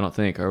photo booth. I don't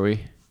think. Are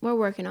we? We're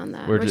working on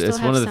that. It's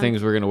one of the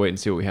things we're going to wait and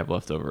see what we have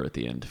left over at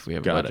the end if we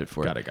have a got budget it.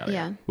 for Got it. it. Got it.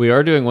 Yeah. We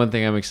are doing one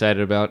thing I'm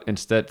excited about.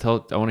 Instead, I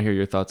want to hear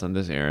your thoughts on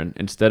this, Aaron.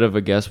 Instead of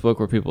a guest book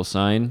where people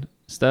sign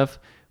stuff,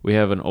 we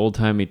have an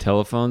old-timey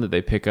telephone that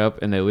they pick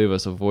up and they leave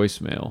us a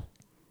voicemail.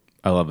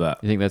 I love that.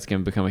 You think that's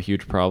going to become a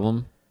huge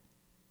problem?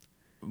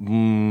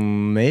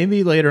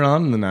 Maybe later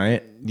on in the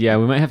night. Yeah,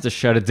 we might have to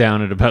shut it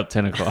down at about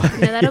 10 o'clock.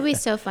 No, that'll be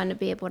so fun to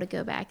be able to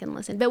go back and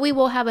listen. But we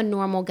will have a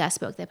normal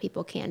guest book that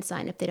people can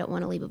sign if they don't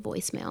want to leave a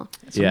voicemail.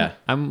 Yeah.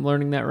 I'm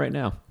learning that right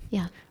now.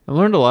 Yeah. I've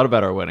learned a lot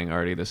about our wedding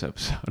already this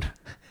episode.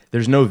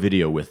 There's no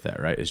video with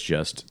that, right? It's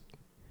just...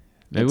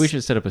 Maybe we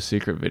should set up a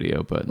secret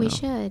video, but We no,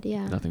 should,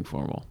 yeah. nothing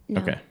formal. No.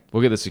 Okay.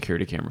 We'll get the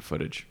security camera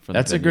footage. From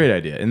That's the a venue. great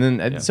idea. And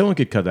then someone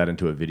could cut that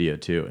into a video,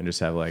 too, and just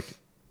have, like,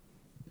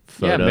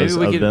 Yeah, photos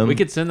maybe of them. we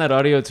could send that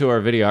audio to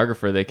our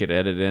videographer. They could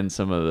edit in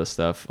some of the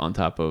stuff on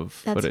top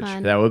of That's footage.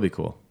 fun. That would be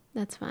cool.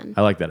 That's fun.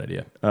 I like that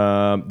idea.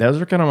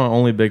 Those are kind of my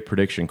only big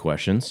prediction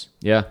questions.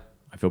 Yeah.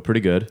 I feel pretty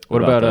good.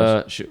 What about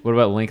about what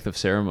about length of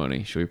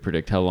ceremony? Should we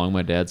predict how long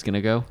my dad's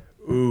gonna go?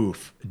 those?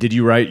 Oof. Did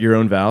you write your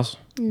own vows?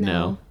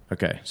 No.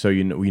 Okay, so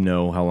we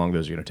know how long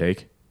those are going to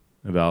take.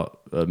 About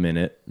a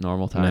minute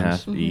Normal and a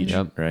times. half each,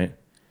 Yep. right?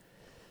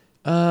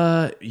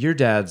 Your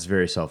dad's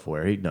very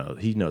self-aware.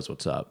 He knows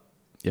what's up.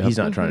 Yep. He's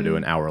not trying to do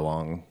an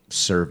hour-long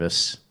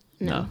service.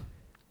 No.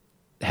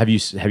 Have you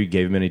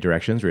gave him any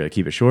directions? Were you like,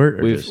 keep it short?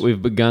 Or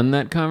We've begun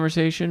that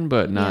conversation,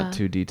 but not Yeah.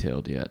 too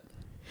detailed yet.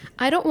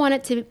 I don't want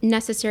it to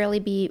necessarily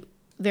be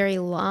very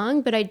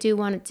long, but I do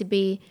want it to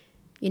be,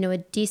 a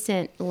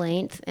decent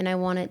length, and I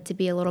want it to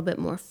be a little bit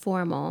more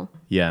formal.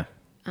 Yeah.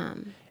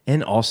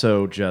 And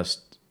also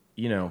just,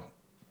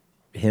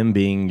 him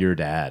being your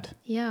dad.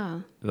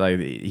 Yeah. Like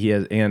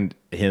and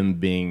him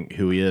being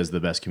who he is, the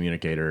best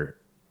communicator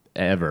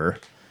ever.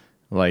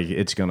 Like,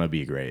 it's going to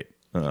be great.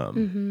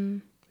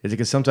 It's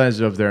because sometimes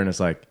you're up there and it's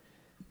like,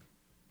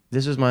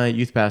 this is my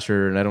youth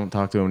pastor and I don't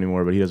talk to him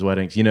anymore, but he does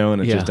weddings, and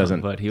it Yeah, just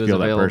doesn't but he feel was that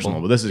available.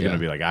 personal. But this is going Yeah.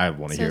 to be like, I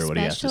want to So hear what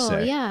he has to special.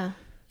 say. Yeah.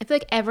 I feel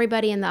like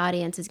everybody in the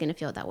audience is going to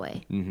feel that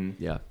way.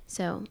 Yeah.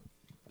 So,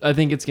 I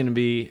think it's going to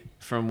be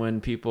from when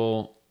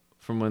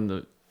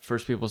the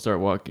first people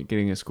start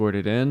getting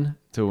escorted in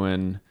to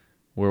when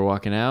we're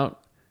walking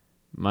out.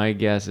 My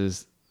guess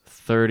is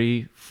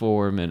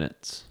 34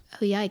 minutes.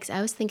 oh, yikes.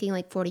 I was thinking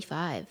like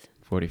 45.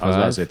 45. I was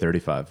about to say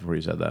 35 before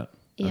you said that.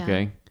 Yeah.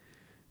 Okay.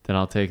 Then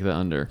I'll take the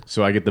under.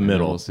 So I get the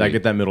middle. we'll see. I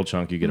get that middle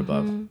chunk. You get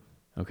above.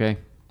 Okay.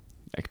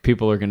 Like,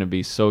 people are going to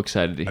be so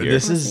excited to hear.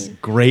 This We'll is see.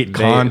 great They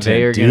content,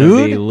 are going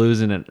to be dude.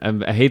 losing it.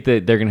 I hate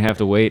that they're going to have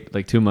to wait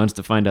like 2 months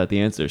to find out the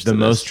answers. The to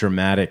most this.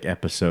 dramatic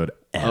episode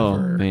ever. Oh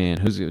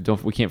man,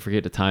 we can't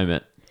forget to time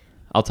it.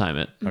 I'll time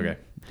it. Okay.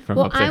 From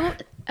Well, up there.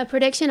 a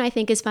prediction I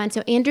think is fun.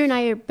 So Andrew and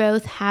I are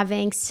both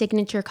having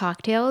signature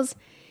cocktails,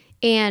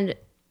 and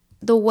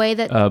the way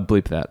that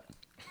Bleep that.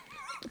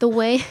 the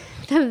way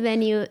the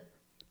venue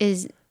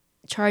is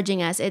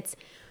charging us,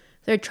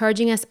 they're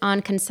charging us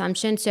on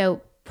consumption.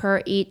 So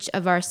per each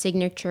of our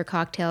signature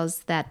cocktails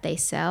that they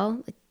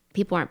sell, like,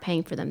 people aren't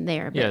paying for them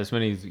there. But Yeah, as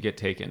many as get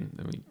taken,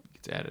 then we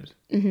gets added.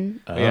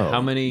 Oh, Yeah,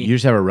 how many? You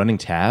just have a running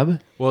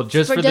tab? Well,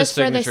 just For- for the just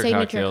for the signature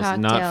signature cocktails,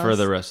 not for cocktails.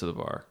 the rest of the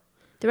bar.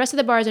 the rest of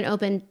the bar is an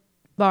open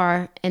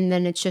bar, and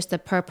then it's just a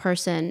per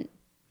person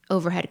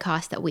overhead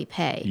cost that we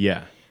pay.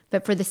 Yeah.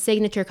 But for the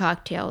signature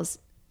cocktails,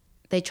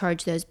 they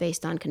charge those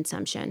based on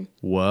consumption.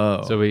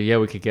 Whoa. So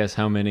we could guess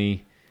how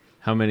many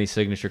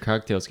signature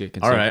cocktails get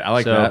all consumed. right. I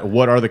like So- that.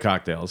 What are the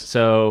cocktails?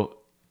 So,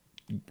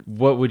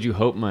 what would you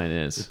hope mine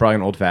is? Probably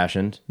an old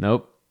fashioned.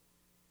 Nope.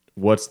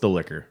 What's the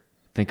liquor?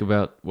 Think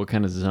about what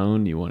kind of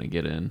zone you want to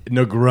get in.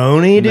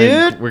 Negroni,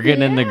 Then dude. we're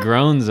getting in the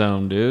grown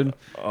zone, dude.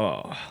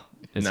 Oh,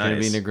 It's going to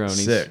be nice.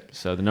 Negronis. Sick.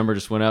 So the number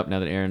just went up now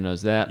that Aaron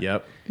knows that.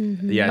 Yep.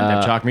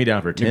 Yeah, chalk me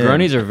down for 10.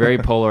 Negronis are very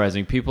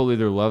polarizing. People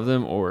either love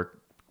them or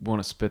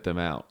want to spit them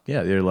out.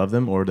 Yeah, they either love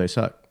them or they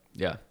suck.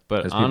 Yeah.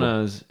 But As people-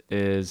 Anna's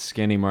is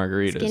skinny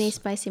margaritas. Skinny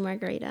spicy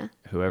margarita.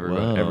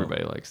 Whoa.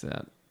 Everybody likes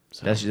that.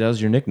 So, That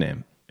was your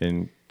nickname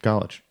in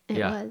college. It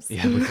yeah. was.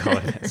 Yeah, we call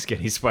it that,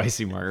 skinny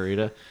spicy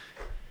margarita.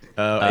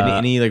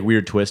 Any like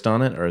weird twist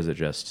on it, or is it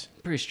just?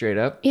 Pretty straight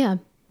up. Yeah.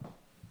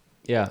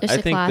 Yeah. Just I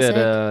a think classic.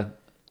 that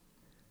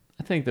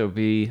I think there'll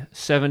be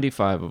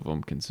 75 of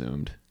them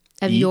consumed.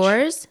 Of Each?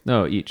 yours?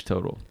 No, each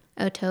total.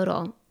 Oh,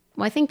 total.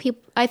 Well, I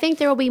think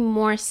there will be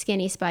more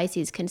skinny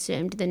spices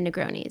consumed than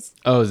Negronis.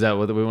 Oh, is that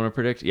what we want to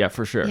predict? Yeah,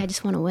 for sure. Yeah, I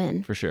just want to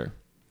win. For sure.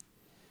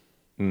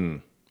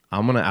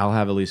 I'll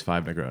have at least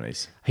 5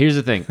 Negronis. Here's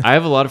the thing. I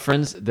have a lot of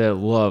friends that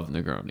love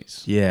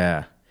Negronis.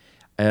 Yeah.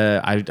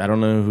 I don't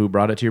know who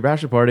brought it to your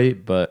bachelor party,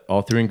 but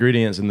all 3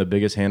 ingredients and the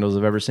biggest handles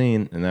I've ever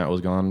seen, and that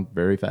was gone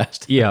very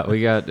fast. Yeah,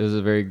 it was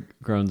a very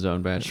grown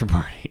zone bachelor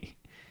party.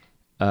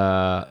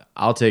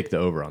 I'll take the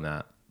over on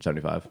that.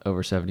 75.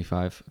 Over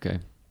 75. Okay.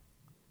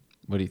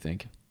 What do you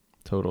think?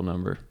 Total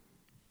number.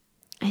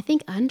 I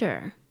think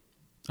under.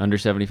 Under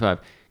 75.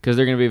 Because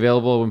they're going to be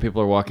available when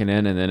people are walking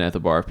in, and then at the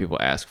bar if people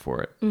ask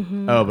for it.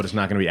 Oh, but it's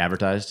not going to be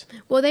advertised?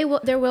 Well,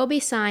 there will be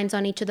signs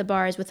on each of the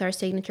bars with our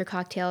signature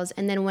cocktails,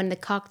 and then when the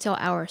cocktail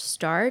hour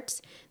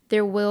starts,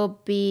 there will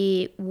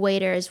be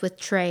waiters with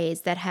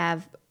trays that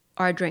have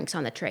our drinks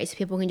on the tray, so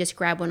people can just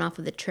grab one off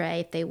of the tray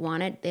if they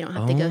want it. They don't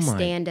have to go Oh my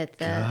stand at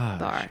the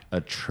bar.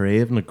 A tray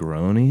of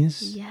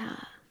Negronis? Yeah.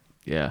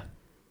 Yeah.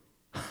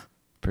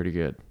 Pretty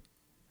good.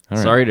 All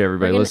right. Sorry to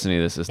everybody We're gonna- listening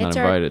to this. It's not it's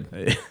our-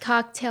 invited.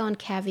 Cocktail and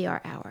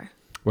caviar hour.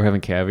 We're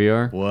having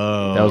caviar.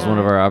 Whoa. That was one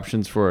of our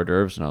options for hors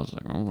d'oeuvres, and I was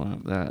like, oh, I'll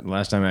have that.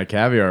 Last time I had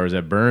caviar was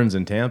at Burns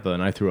in Tampa,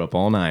 and I threw up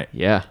all night.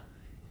 Yeah.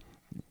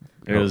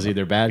 It was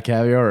either bad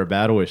caviar or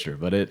bad oyster,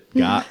 but it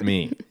got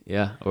me.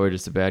 Yeah. Or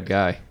just a bad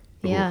guy.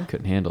 who Yeah.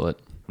 Couldn't handle it.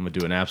 I'm going to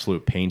do an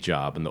absolute paint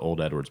job in the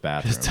old Edwards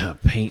bathroom. a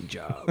paint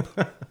job.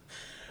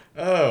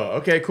 Oh,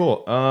 okay,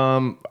 cool.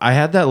 I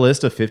had that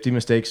list of 50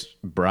 mistakes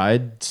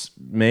brides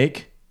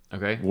make.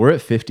 Okay. We're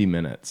at 50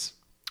 minutes.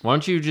 Why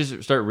don't you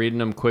just start reading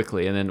them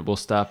quickly, and then we'll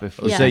stop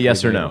if Let's say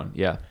yes or we do no. one.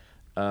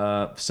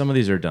 Yeah. Some of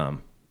these are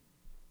dumb.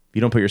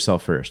 You don't put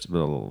yourself first. Yeah,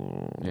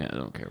 I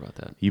don't care about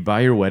that. You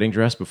buy your wedding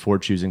dress before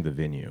choosing the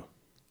venue.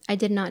 I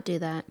did not do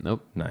that.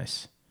 Nope.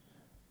 Nice.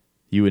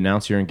 You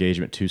announce your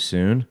engagement too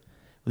soon.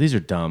 Well, these are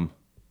dumb.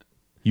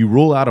 You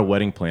rule out a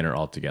wedding planner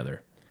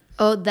altogether.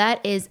 Oh,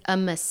 that is a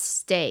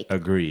mistake.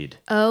 Agreed.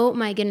 Oh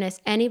my goodness.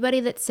 Anybody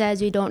that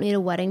says you don't need a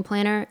wedding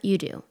planner, you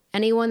do.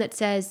 Anyone that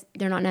says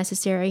they're not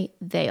necessary,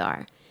 they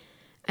are.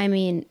 I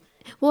mean,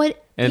 well,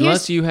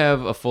 Unless you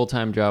have a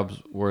full-time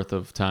job's worth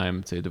of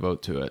time to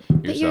devote to it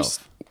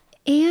yourself.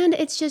 And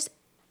it's just,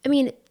 I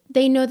mean,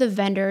 they know the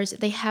vendors,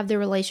 they have the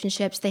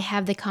relationships, they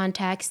have the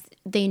contacts,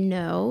 they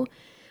know.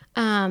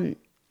 So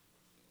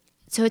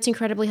it's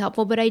incredibly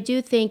helpful. But I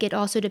do think it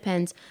also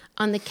depends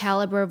on the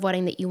caliber of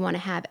wedding that you want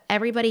to have.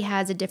 Everybody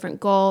has a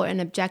different goal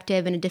and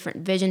objective and a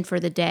different vision for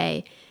the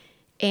day.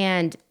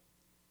 And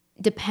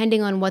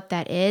depending on what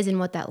that is and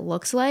what that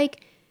looks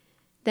like,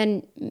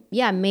 then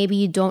yeah, maybe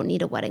you don't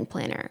need a wedding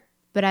planner.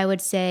 But I would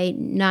say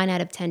 9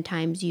 out of 10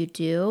 times you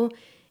do.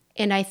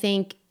 And I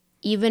think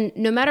even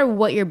no matter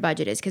what your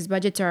budget is, because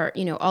budgets are,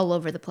 all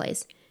over the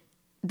place,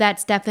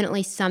 that's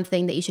definitely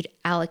something that you should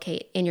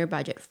allocate in your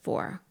budget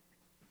for.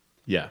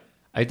 Yeah.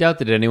 I doubt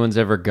that anyone's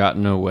ever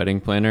gotten a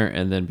wedding planner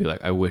and then be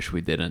like, I wish we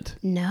didn't.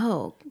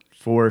 No.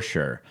 For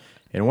sure.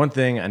 And one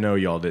thing I know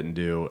y'all didn't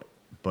do,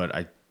 but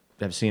I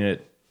have seen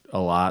it a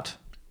lot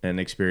and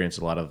experienced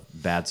a lot of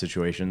bad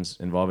situations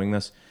involving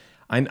this.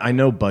 I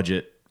know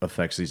budget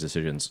affects these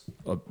decisions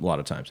a lot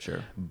of times.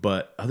 Sure.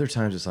 But other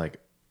times it's like,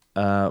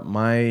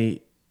 my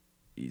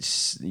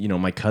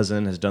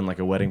cousin has done like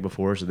a wedding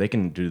before, so they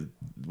can do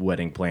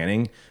wedding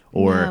planning.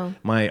 Or No.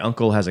 my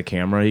uncle has a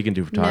camera, he can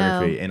do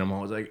photography. No. And I'm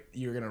always like,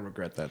 you're going to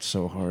regret that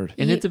so hard.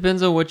 And it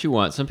depends on what you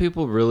want. Some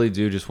people really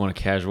do just want a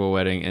casual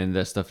wedding, and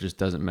that stuff just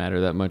doesn't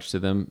matter that much to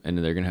them, and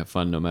they're going to have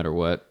fun no matter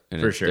what. And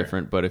For it's sure.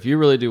 different. But if you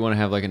really do want to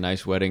have like a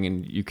nice wedding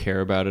and you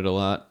care about it a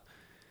lot,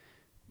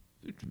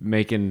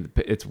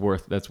 that's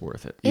worth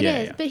it. It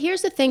is. Yeah. But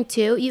here's the thing,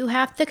 too. You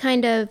have to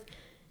kind of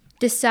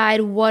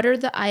decide what are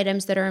the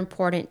items that are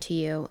important to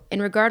you.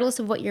 And regardless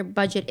of what your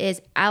budget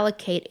is,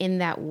 allocate in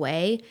that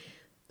way.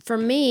 For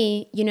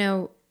me,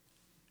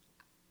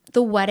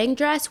 the wedding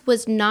dress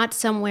was not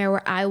somewhere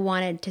where I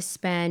wanted to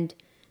spend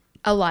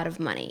a lot of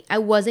money. I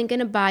wasn't going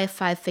to buy a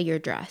 5-figure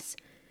dress.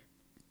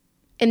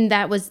 And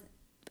that was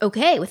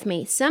okay with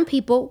me. Some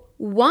people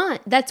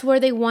that's where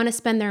they want to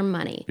spend their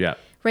money. Yeah.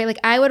 Right? Like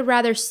I would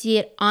rather see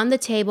it on the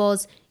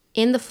tables,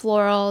 in the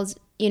florals,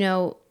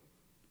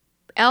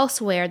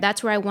 elsewhere.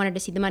 That's where I wanted to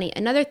see the money.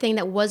 Another thing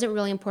that wasn't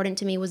really important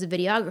to me was a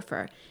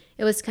videographer.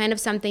 It was kind of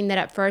something that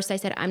at first I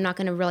said, I'm not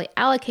going to really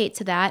allocate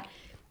to that.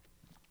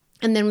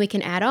 And then we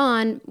can add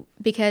on,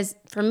 because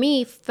for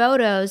me,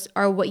 photos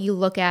are what you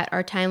look at,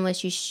 are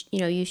timeless.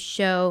 You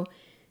show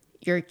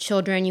your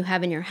children you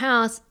have in your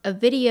house. A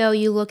video,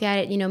 you look at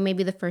it,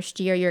 maybe the first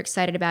year you're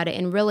excited about it.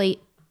 And really,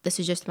 this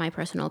is just my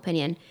personal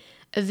opinion.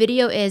 A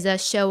video is a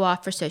show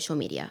off for social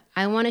media.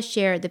 I want to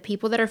share the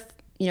people that are,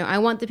 I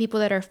want the people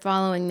that are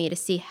following me to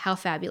see how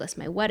fabulous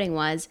my wedding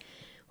was.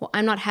 Well,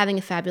 I'm not having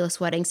a fabulous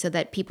wedding so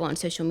that people on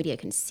social media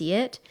can see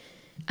it.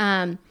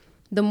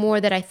 The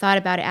more that I thought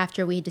about it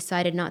after we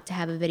decided not to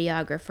have a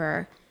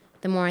videographer,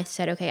 the more I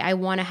said, okay, I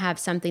want to have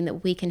something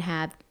that we can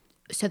have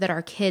so that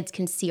our kids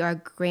can see our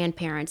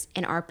grandparents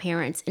and our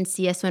parents and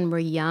see us when we're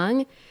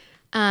young.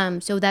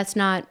 So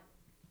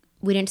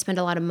we didn't spend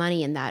a lot of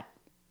money in that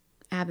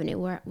avenue.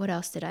 What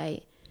else did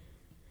I?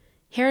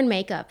 Hair and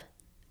makeup.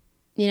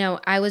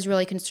 I was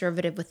really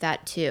conservative with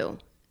that too.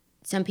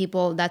 Some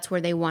people, that's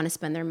where they want to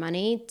spend their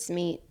money. To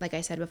me, like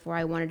I said before,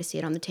 I wanted to see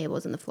it on the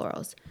tables and the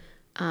florals.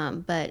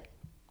 But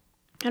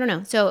I don't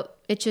know. So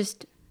it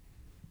just...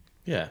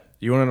 Yeah.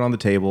 You want it on the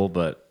table,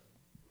 but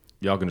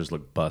y'all can just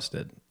look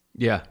busted.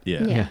 Yeah.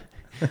 Yeah.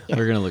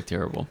 We're going to look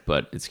terrible,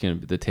 but it's going to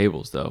be the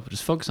tables, though.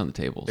 Just focus on the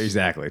tables.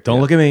 Exactly.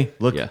 Don't look at me.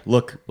 Look. Yeah.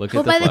 Look. Look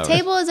Well, at the by flowers. the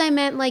tables, I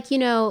meant I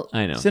know.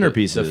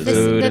 Centerpieces. The The-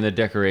 food the- and the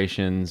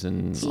decorations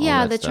and all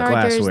Yeah, that the stuff.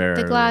 chargers, Glassware.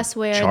 the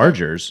glassware.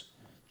 Chargers.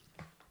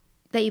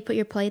 That you put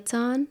your plates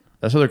on.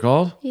 That's what they're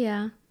called?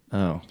 Yeah.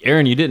 Oh.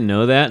 Aaron, you didn't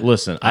know that?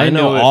 Listen, I knew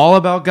know it- all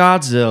about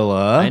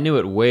Godzilla. I knew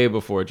it way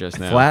before just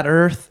now. Flat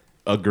Earth.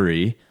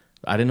 Agree.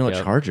 I didn't know what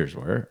Yep. chargers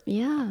were.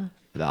 Yeah.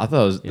 I thought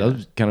that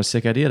was kind of a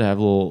sick idea to have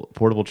little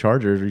portable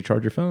chargers where you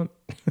charge your phone.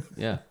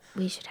 Yeah.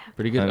 We should have.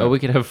 Pretty good. know. Oh, we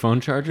could have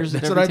phone chargers at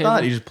That's what every I thought.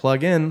 table? You just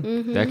plug in.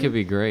 Mm-hmm. That could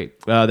be great.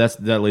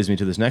 That leads me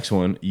to this next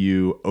one.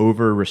 You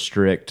over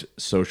restrict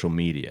social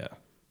media.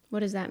 What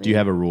does that mean? Do you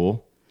have a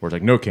rule where it's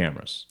like no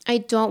cameras? I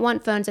don't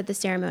want phones at the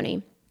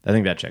ceremony. I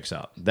think that checks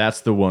out.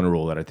 That's the one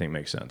rule that I think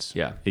makes sense.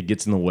 Yeah. It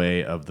gets in the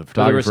way of the For the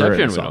photographer.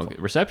 reception, and we the don't.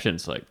 software.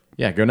 Reception's like,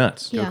 Yeah, go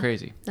nuts. Yeah.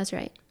 crazy. That's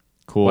right.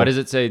 Cool. why does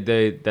it say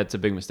that's a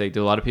big mistake?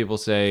 Do a lot of people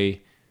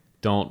say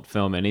don't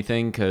film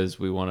anything because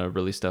we want to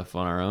release stuff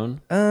on our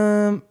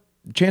own?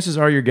 Chances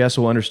are your guests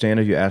will understand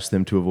if you ask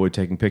them to avoid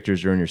taking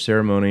pictures during your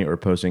ceremony or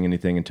posting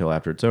anything until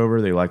after it's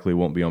over. They likely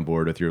won't be on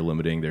board with your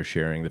limiting their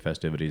sharing the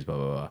festivities, blah,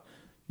 blah, blah.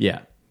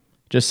 Yeah.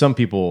 Just some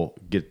people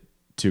get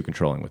too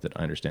controlling with it.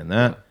 I understand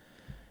that.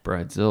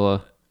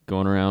 Bridezilla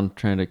going around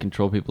trying to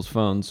control people's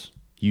phones.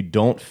 You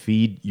don't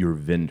feed your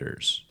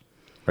vendors.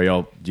 Are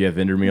y'all? Do you have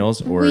vendor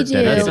meals or We do.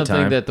 dedicated That's something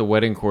time? that the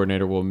wedding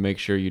coordinator will make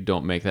sure you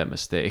don't make that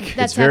mistake.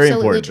 That's very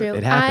absolutely important. true.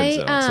 It happens,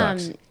 though. It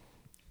sucks.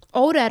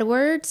 Old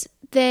Edwards,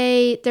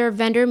 their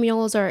vendor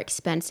meals are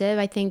expensive.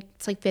 I think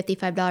it's like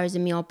 $55 a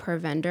meal per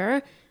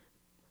vendor.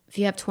 If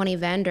you have 20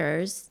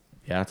 vendors,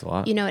 Yeah, that's a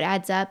lot. it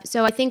adds up.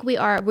 So I think we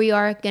are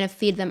going to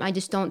feed them. I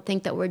just don't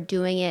think that we're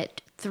doing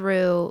it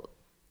through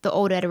the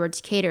Old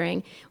Edwards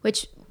catering,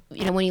 which,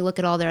 when you look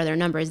at all their other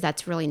numbers,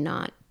 that's really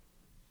not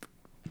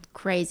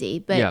crazy.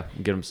 But Yeah,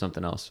 get them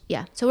something else.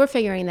 yeah, so we're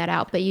figuring that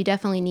out, but you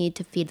definitely need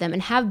to feed them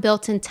and have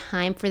built-in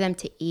time for them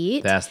to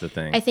eat. That's the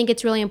thing. I think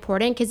it's really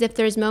important because if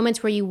there's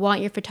moments where you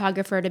want your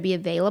photographer to be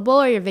available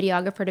or your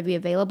videographer to be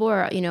available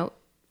or,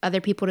 other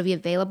people to be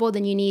available,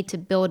 then you need to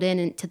build in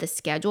into the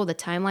schedule, the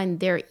timeline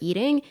they're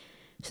eating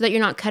so that you're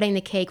not cutting the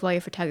cake while your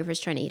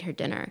photographer's trying to eat her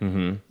dinner,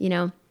 And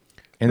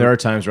there are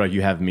times where like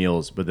you have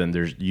meals, but then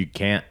you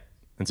can't,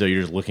 and so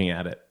you're just looking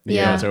at it.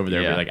 Yeah. It's over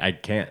there. Yeah. But like I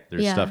can't.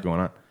 There's Yeah. stuff going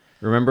on.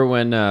 Remember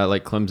when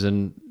like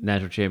Clemson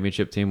national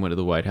championship team went to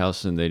the White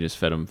House and they just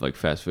fed them like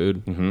fast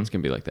food? It's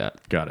gonna be like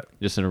that. Got it.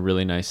 Just in a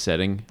really nice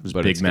setting.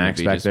 But Big it's gonna Macs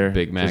be back just there.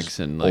 Big Macs Just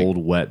and like old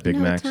wet Big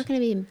no, Macs. it's not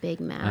going to be Big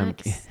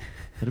Macs.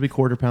 It'll be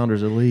quarter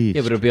pounders at least.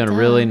 yeah, but it'll be on Duh.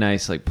 really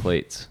nice like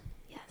plates.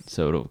 Yes.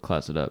 So it'll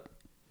class it up.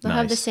 They'll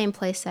have the Nice. same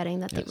place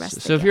setting that the Yes. rest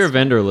of the So if you're a guests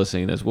vendor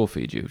listening to this, we'll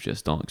feed you.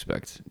 Just don't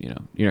expect, you're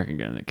not gonna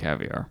get any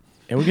caviar.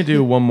 And we can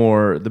do one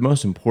more, the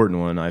most important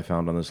one I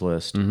found on this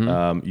list.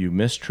 You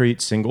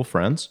mistreat single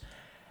friends.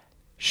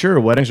 Sure,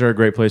 weddings are a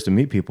great place to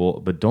meet people,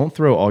 but don't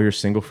throw all your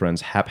single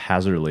friends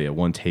haphazardly at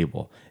one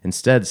table.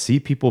 Instead, see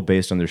people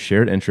based on their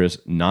shared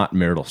interests, not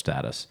marital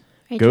status.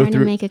 Are you Go trying through.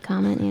 to make a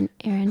comment,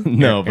 Aaron?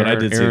 No, but I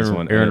did see this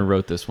one. Aaron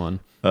wrote this one.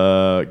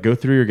 Go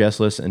through your guest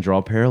list and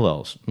draw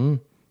parallels.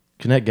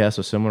 Connect guests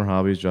with similar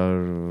hobbies. I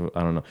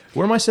don't know.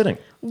 Where am I sitting?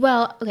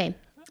 Well, okay.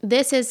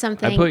 This is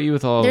something. I put you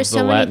with all There's the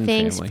so Latin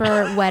many things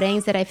family. for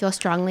weddings that I feel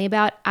strongly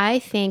about. I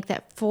think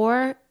that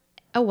for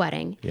a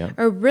wedding, Yeah.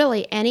 or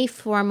really any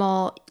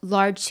formal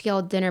large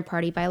scale dinner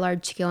party, by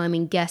large scale I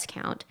mean guest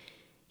count,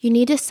 you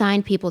need to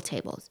assign people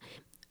tables.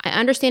 I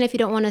understand if you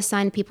don't want to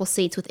assign people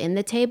seats within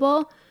the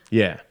table,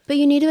 Yeah. but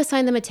you need to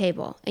assign them a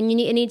table, and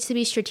it needs to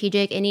be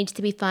strategic. It needs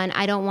to be fun.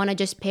 I don't want to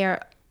just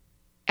pair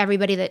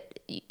everybody that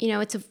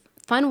It's a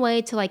fun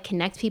way to like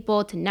connect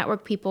people, to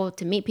network people,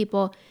 to meet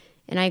people.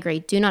 And I agree.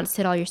 Do not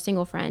sit all your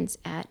single friends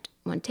at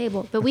one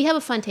table. But we have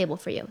a fun table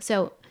for you.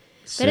 So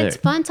that it's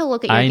Sick. fun to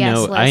look at your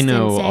guest list I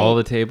know and say, all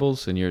the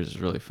tables, and yours is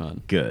really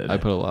fun. Good. I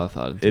put a lot of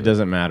thought into It it.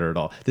 doesn't matter at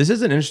all. This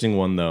is an interesting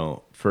one,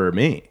 though, for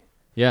me,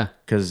 Yeah,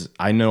 because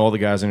I know all the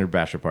guys in your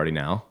bachelor party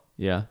now.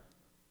 yeah,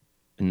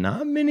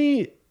 Not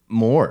many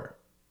more.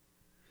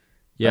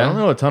 yeah. I don't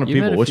know a ton of You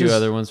people, met a which few is-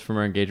 other ones from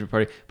our engagement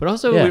party, but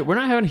also Yeah. we're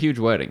not having a huge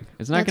wedding.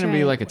 It's not That's going to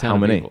be right. like a ton How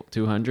of many? people.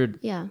 200,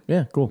 yeah.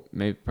 Yeah, cool.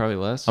 maybe probably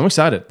less. I'm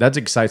excited. That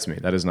excites me.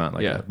 That is not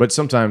like Yeah. that. But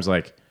sometimes,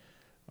 like,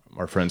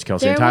 our friends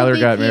Kelsey There and will Tyler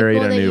be got married.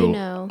 people I that knew you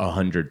know.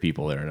 100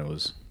 people there, and it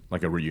was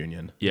like a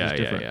reunion. It Yeah, was yeah,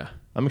 different. yeah.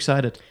 I'm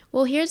excited.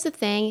 Well, here's the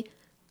thing.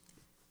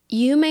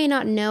 You may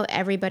not know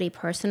everybody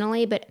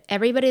personally, but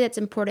everybody that's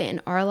important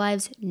in our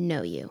lives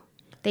know you.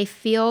 They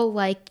feel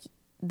like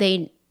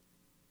they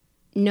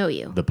know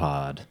you. The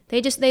pod.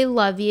 They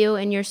love you,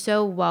 and you're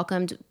so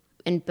welcomed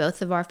in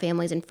both of our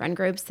families and friend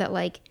groups that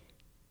like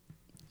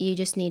you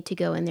just need to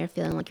go in there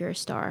feeling like you're a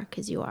star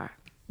because you are.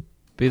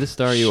 Be the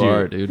star you Shoot.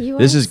 are, dude. You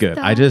This are is good.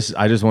 a I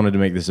star. just wanted to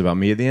make this about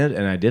me at the end,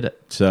 and I did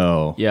it.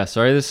 So Yeah,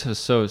 sorry this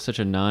was such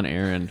a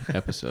non-Aaron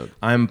episode.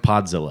 I'm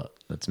Podzilla.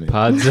 That's me.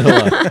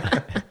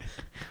 Podzilla.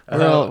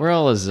 we're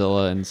all a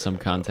Zilla in some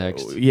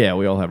context. Yeah,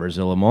 we all have our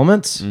Zilla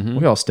moments. Mm-hmm.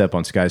 We all step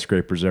on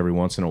skyscrapers every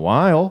once in a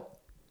while.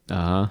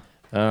 Uh-huh.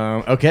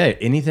 Okay.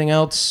 Anything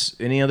else?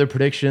 Any other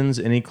predictions?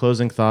 Any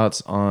closing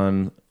thoughts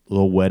on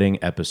the wedding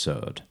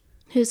episode?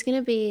 Who's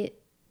gonna be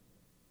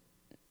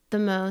the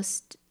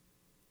most?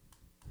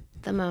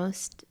 The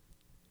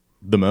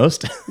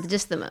most?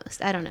 Just the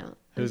most. I don't know.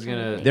 Who's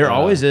gonna There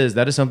always is.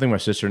 That is something my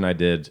sister and I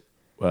did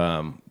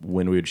when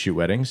we would shoot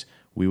weddings.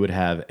 We would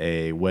have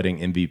a wedding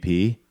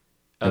MVP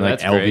and like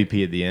that's great.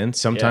 LVP at the end.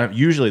 Sometimes,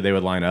 usually they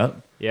would line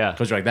up. Yeah.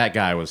 Because like that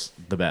guy was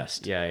the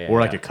best. Yeah, Or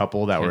like yeah. a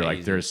couple that were Kinda like,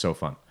 easy. they're so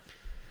fun.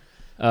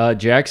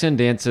 Jackson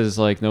dances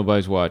like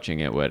nobody's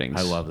watching at weddings.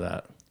 I love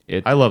that.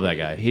 it. I love that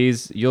guy.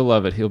 You'll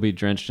love it. He'll be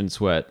drenched in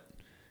sweat,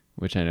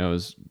 which I know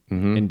is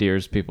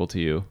endears people to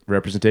you.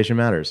 Representation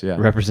matters. Yeah.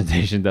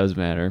 Representation does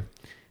matter.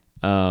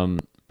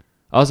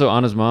 Also,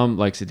 Anna's mom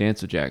likes to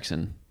dance with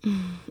Jackson,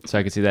 so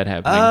I could see that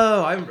happening.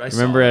 Oh, I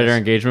Remember at our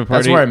engagement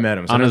party? That's where I met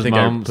him, so I don't Anna's think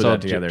I mom put saw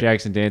that together.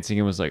 Jackson dancing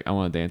and was like, "I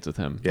want to dance with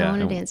him." Yeah. I want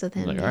to And dance with I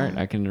him. was like, all right,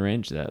 I can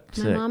arrange that.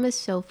 My Sick. mom is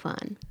so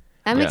fun.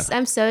 I'm Yeah.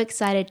 I'm so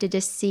excited to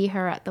just see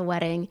her at the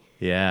wedding,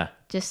 Yeah.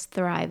 just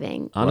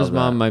thriving. Anna's Love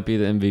mom that. might be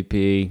the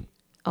MVP. Is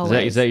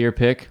Always. that your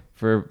pick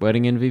for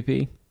wedding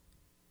MVP?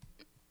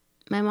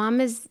 My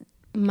mom is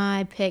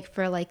my pick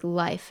for like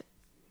life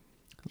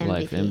MVP.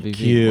 Life MVP.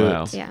 Cute.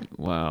 Wow. Yeah.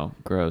 Wow.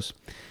 Gross.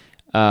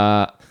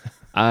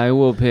 I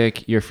will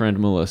pick your friend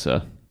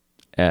Melissa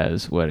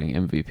as wedding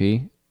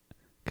MVP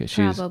because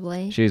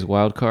Probably. she's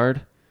wild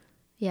card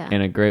Yeah.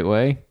 in a great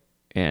way.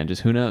 and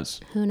just who knows?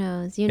 Who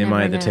knows? You Am never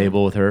I at the know.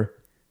 table with her?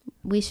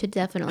 We should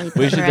definitely put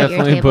We should her at your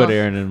definitely table. put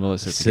Aaron and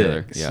Melissa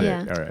together. Sick. Yeah.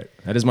 Yeah. All right.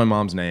 That is my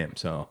mom's name.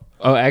 So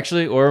Oh,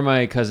 actually, or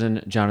my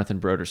cousin Jonathan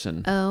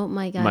Broderson Oh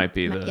my god. might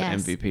be the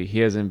yes. MVP. He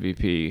has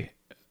MVP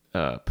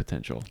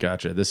potential.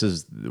 gotcha.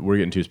 We're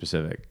getting too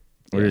specific.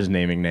 We're just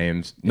naming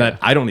names that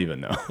I don't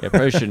even know. Yeah,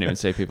 probably shouldn't even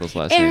say people's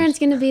last Aaron's names.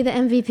 gonna be the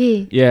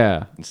MVP.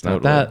 Yeah, It's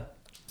not that.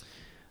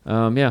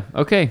 Yeah.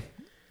 Okay.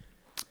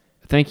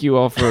 Thank you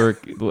all for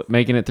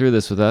making it through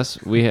this with us.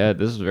 This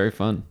was very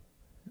fun.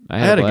 I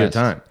had a good blast.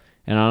 time.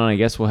 And I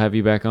guess we'll have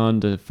you back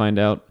on to find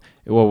out.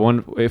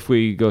 Well, if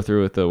we go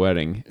through with the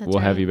wedding, That's we'll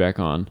have right. you back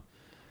on.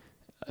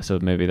 So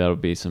maybe that'll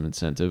be some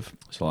incentive.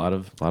 There's a lot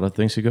of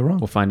things could go wrong.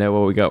 We'll find out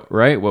what we got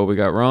right, what we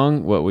got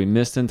wrong, what we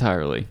missed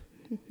entirely.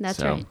 That's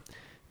So, right.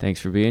 Thanks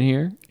for being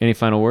here. Any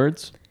final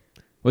words?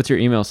 What's your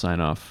email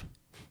sign off?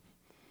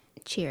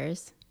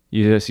 Cheers.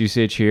 You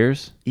say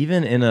cheers?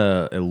 Even in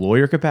a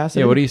lawyer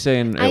capacity. Yeah. What are you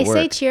saying at I work?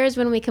 say cheers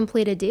when we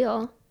complete a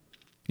deal.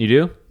 You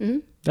do? Mm-hmm.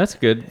 That's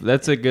good.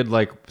 That's a good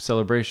like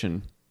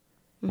celebration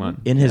one.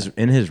 in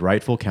his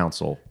rightful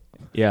counsel?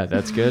 Yeah,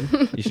 that's good.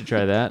 You should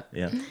try that.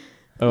 Yeah.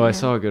 Oh, I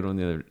saw a good one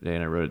the other day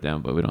and I wrote it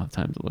down, but we don't have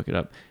time to look it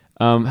up.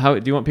 How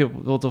do you want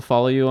people to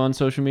follow you on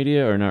social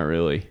media or not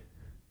really?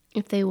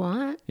 If they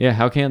want, Yeah,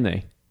 how can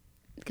they?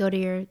 go to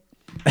your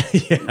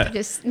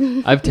just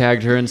I've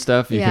tagged her and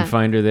stuff. You Yeah. can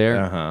find her there.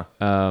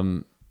 Uh-huh.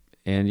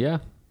 And yeah,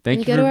 thank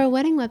you you. go for- to our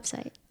wedding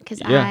website because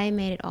Yeah. I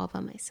made it all by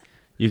myself.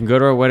 You can go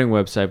to our wedding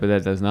website, but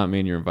that does not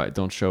mean you're invited.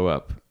 Don't show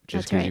up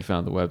just That's because you right.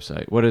 found the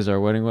website. What is our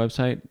wedding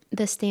website?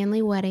 The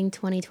Stanley Wedding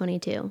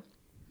 2022.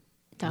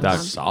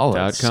 Solid.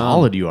 .com.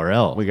 Solid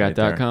URL. We got right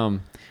there.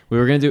 .com. We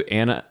were gonna do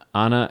Anna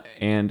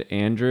and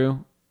Andrew,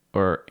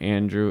 or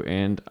Andrew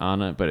and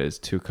Anna, but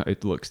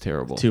it looks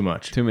terrible. Too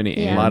much. Too many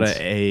Yeah. A ands. lot of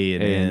A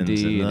and N's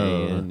D and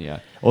and O. N, yeah.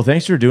 Well,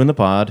 thanks for doing the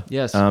pod.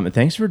 Yes. And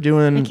thanks for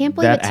doing I can't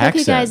believe that it took accent.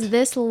 you guys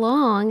this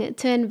long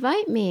to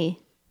invite me.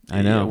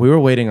 I know. We were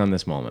waiting on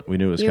this moment. We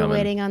knew it was You were coming.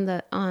 waiting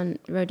on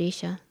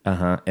Rhodesia.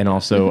 And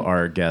also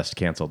our guest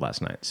canceled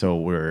last night. So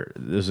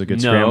this was a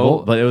good No.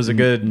 scramble, but it was a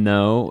good.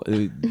 No.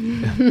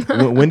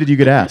 When did you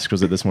get asked?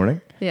 Was it this morning?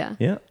 Yeah.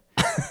 Yeah.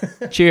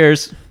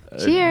 Cheers.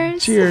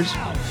 Cheers. Cheers.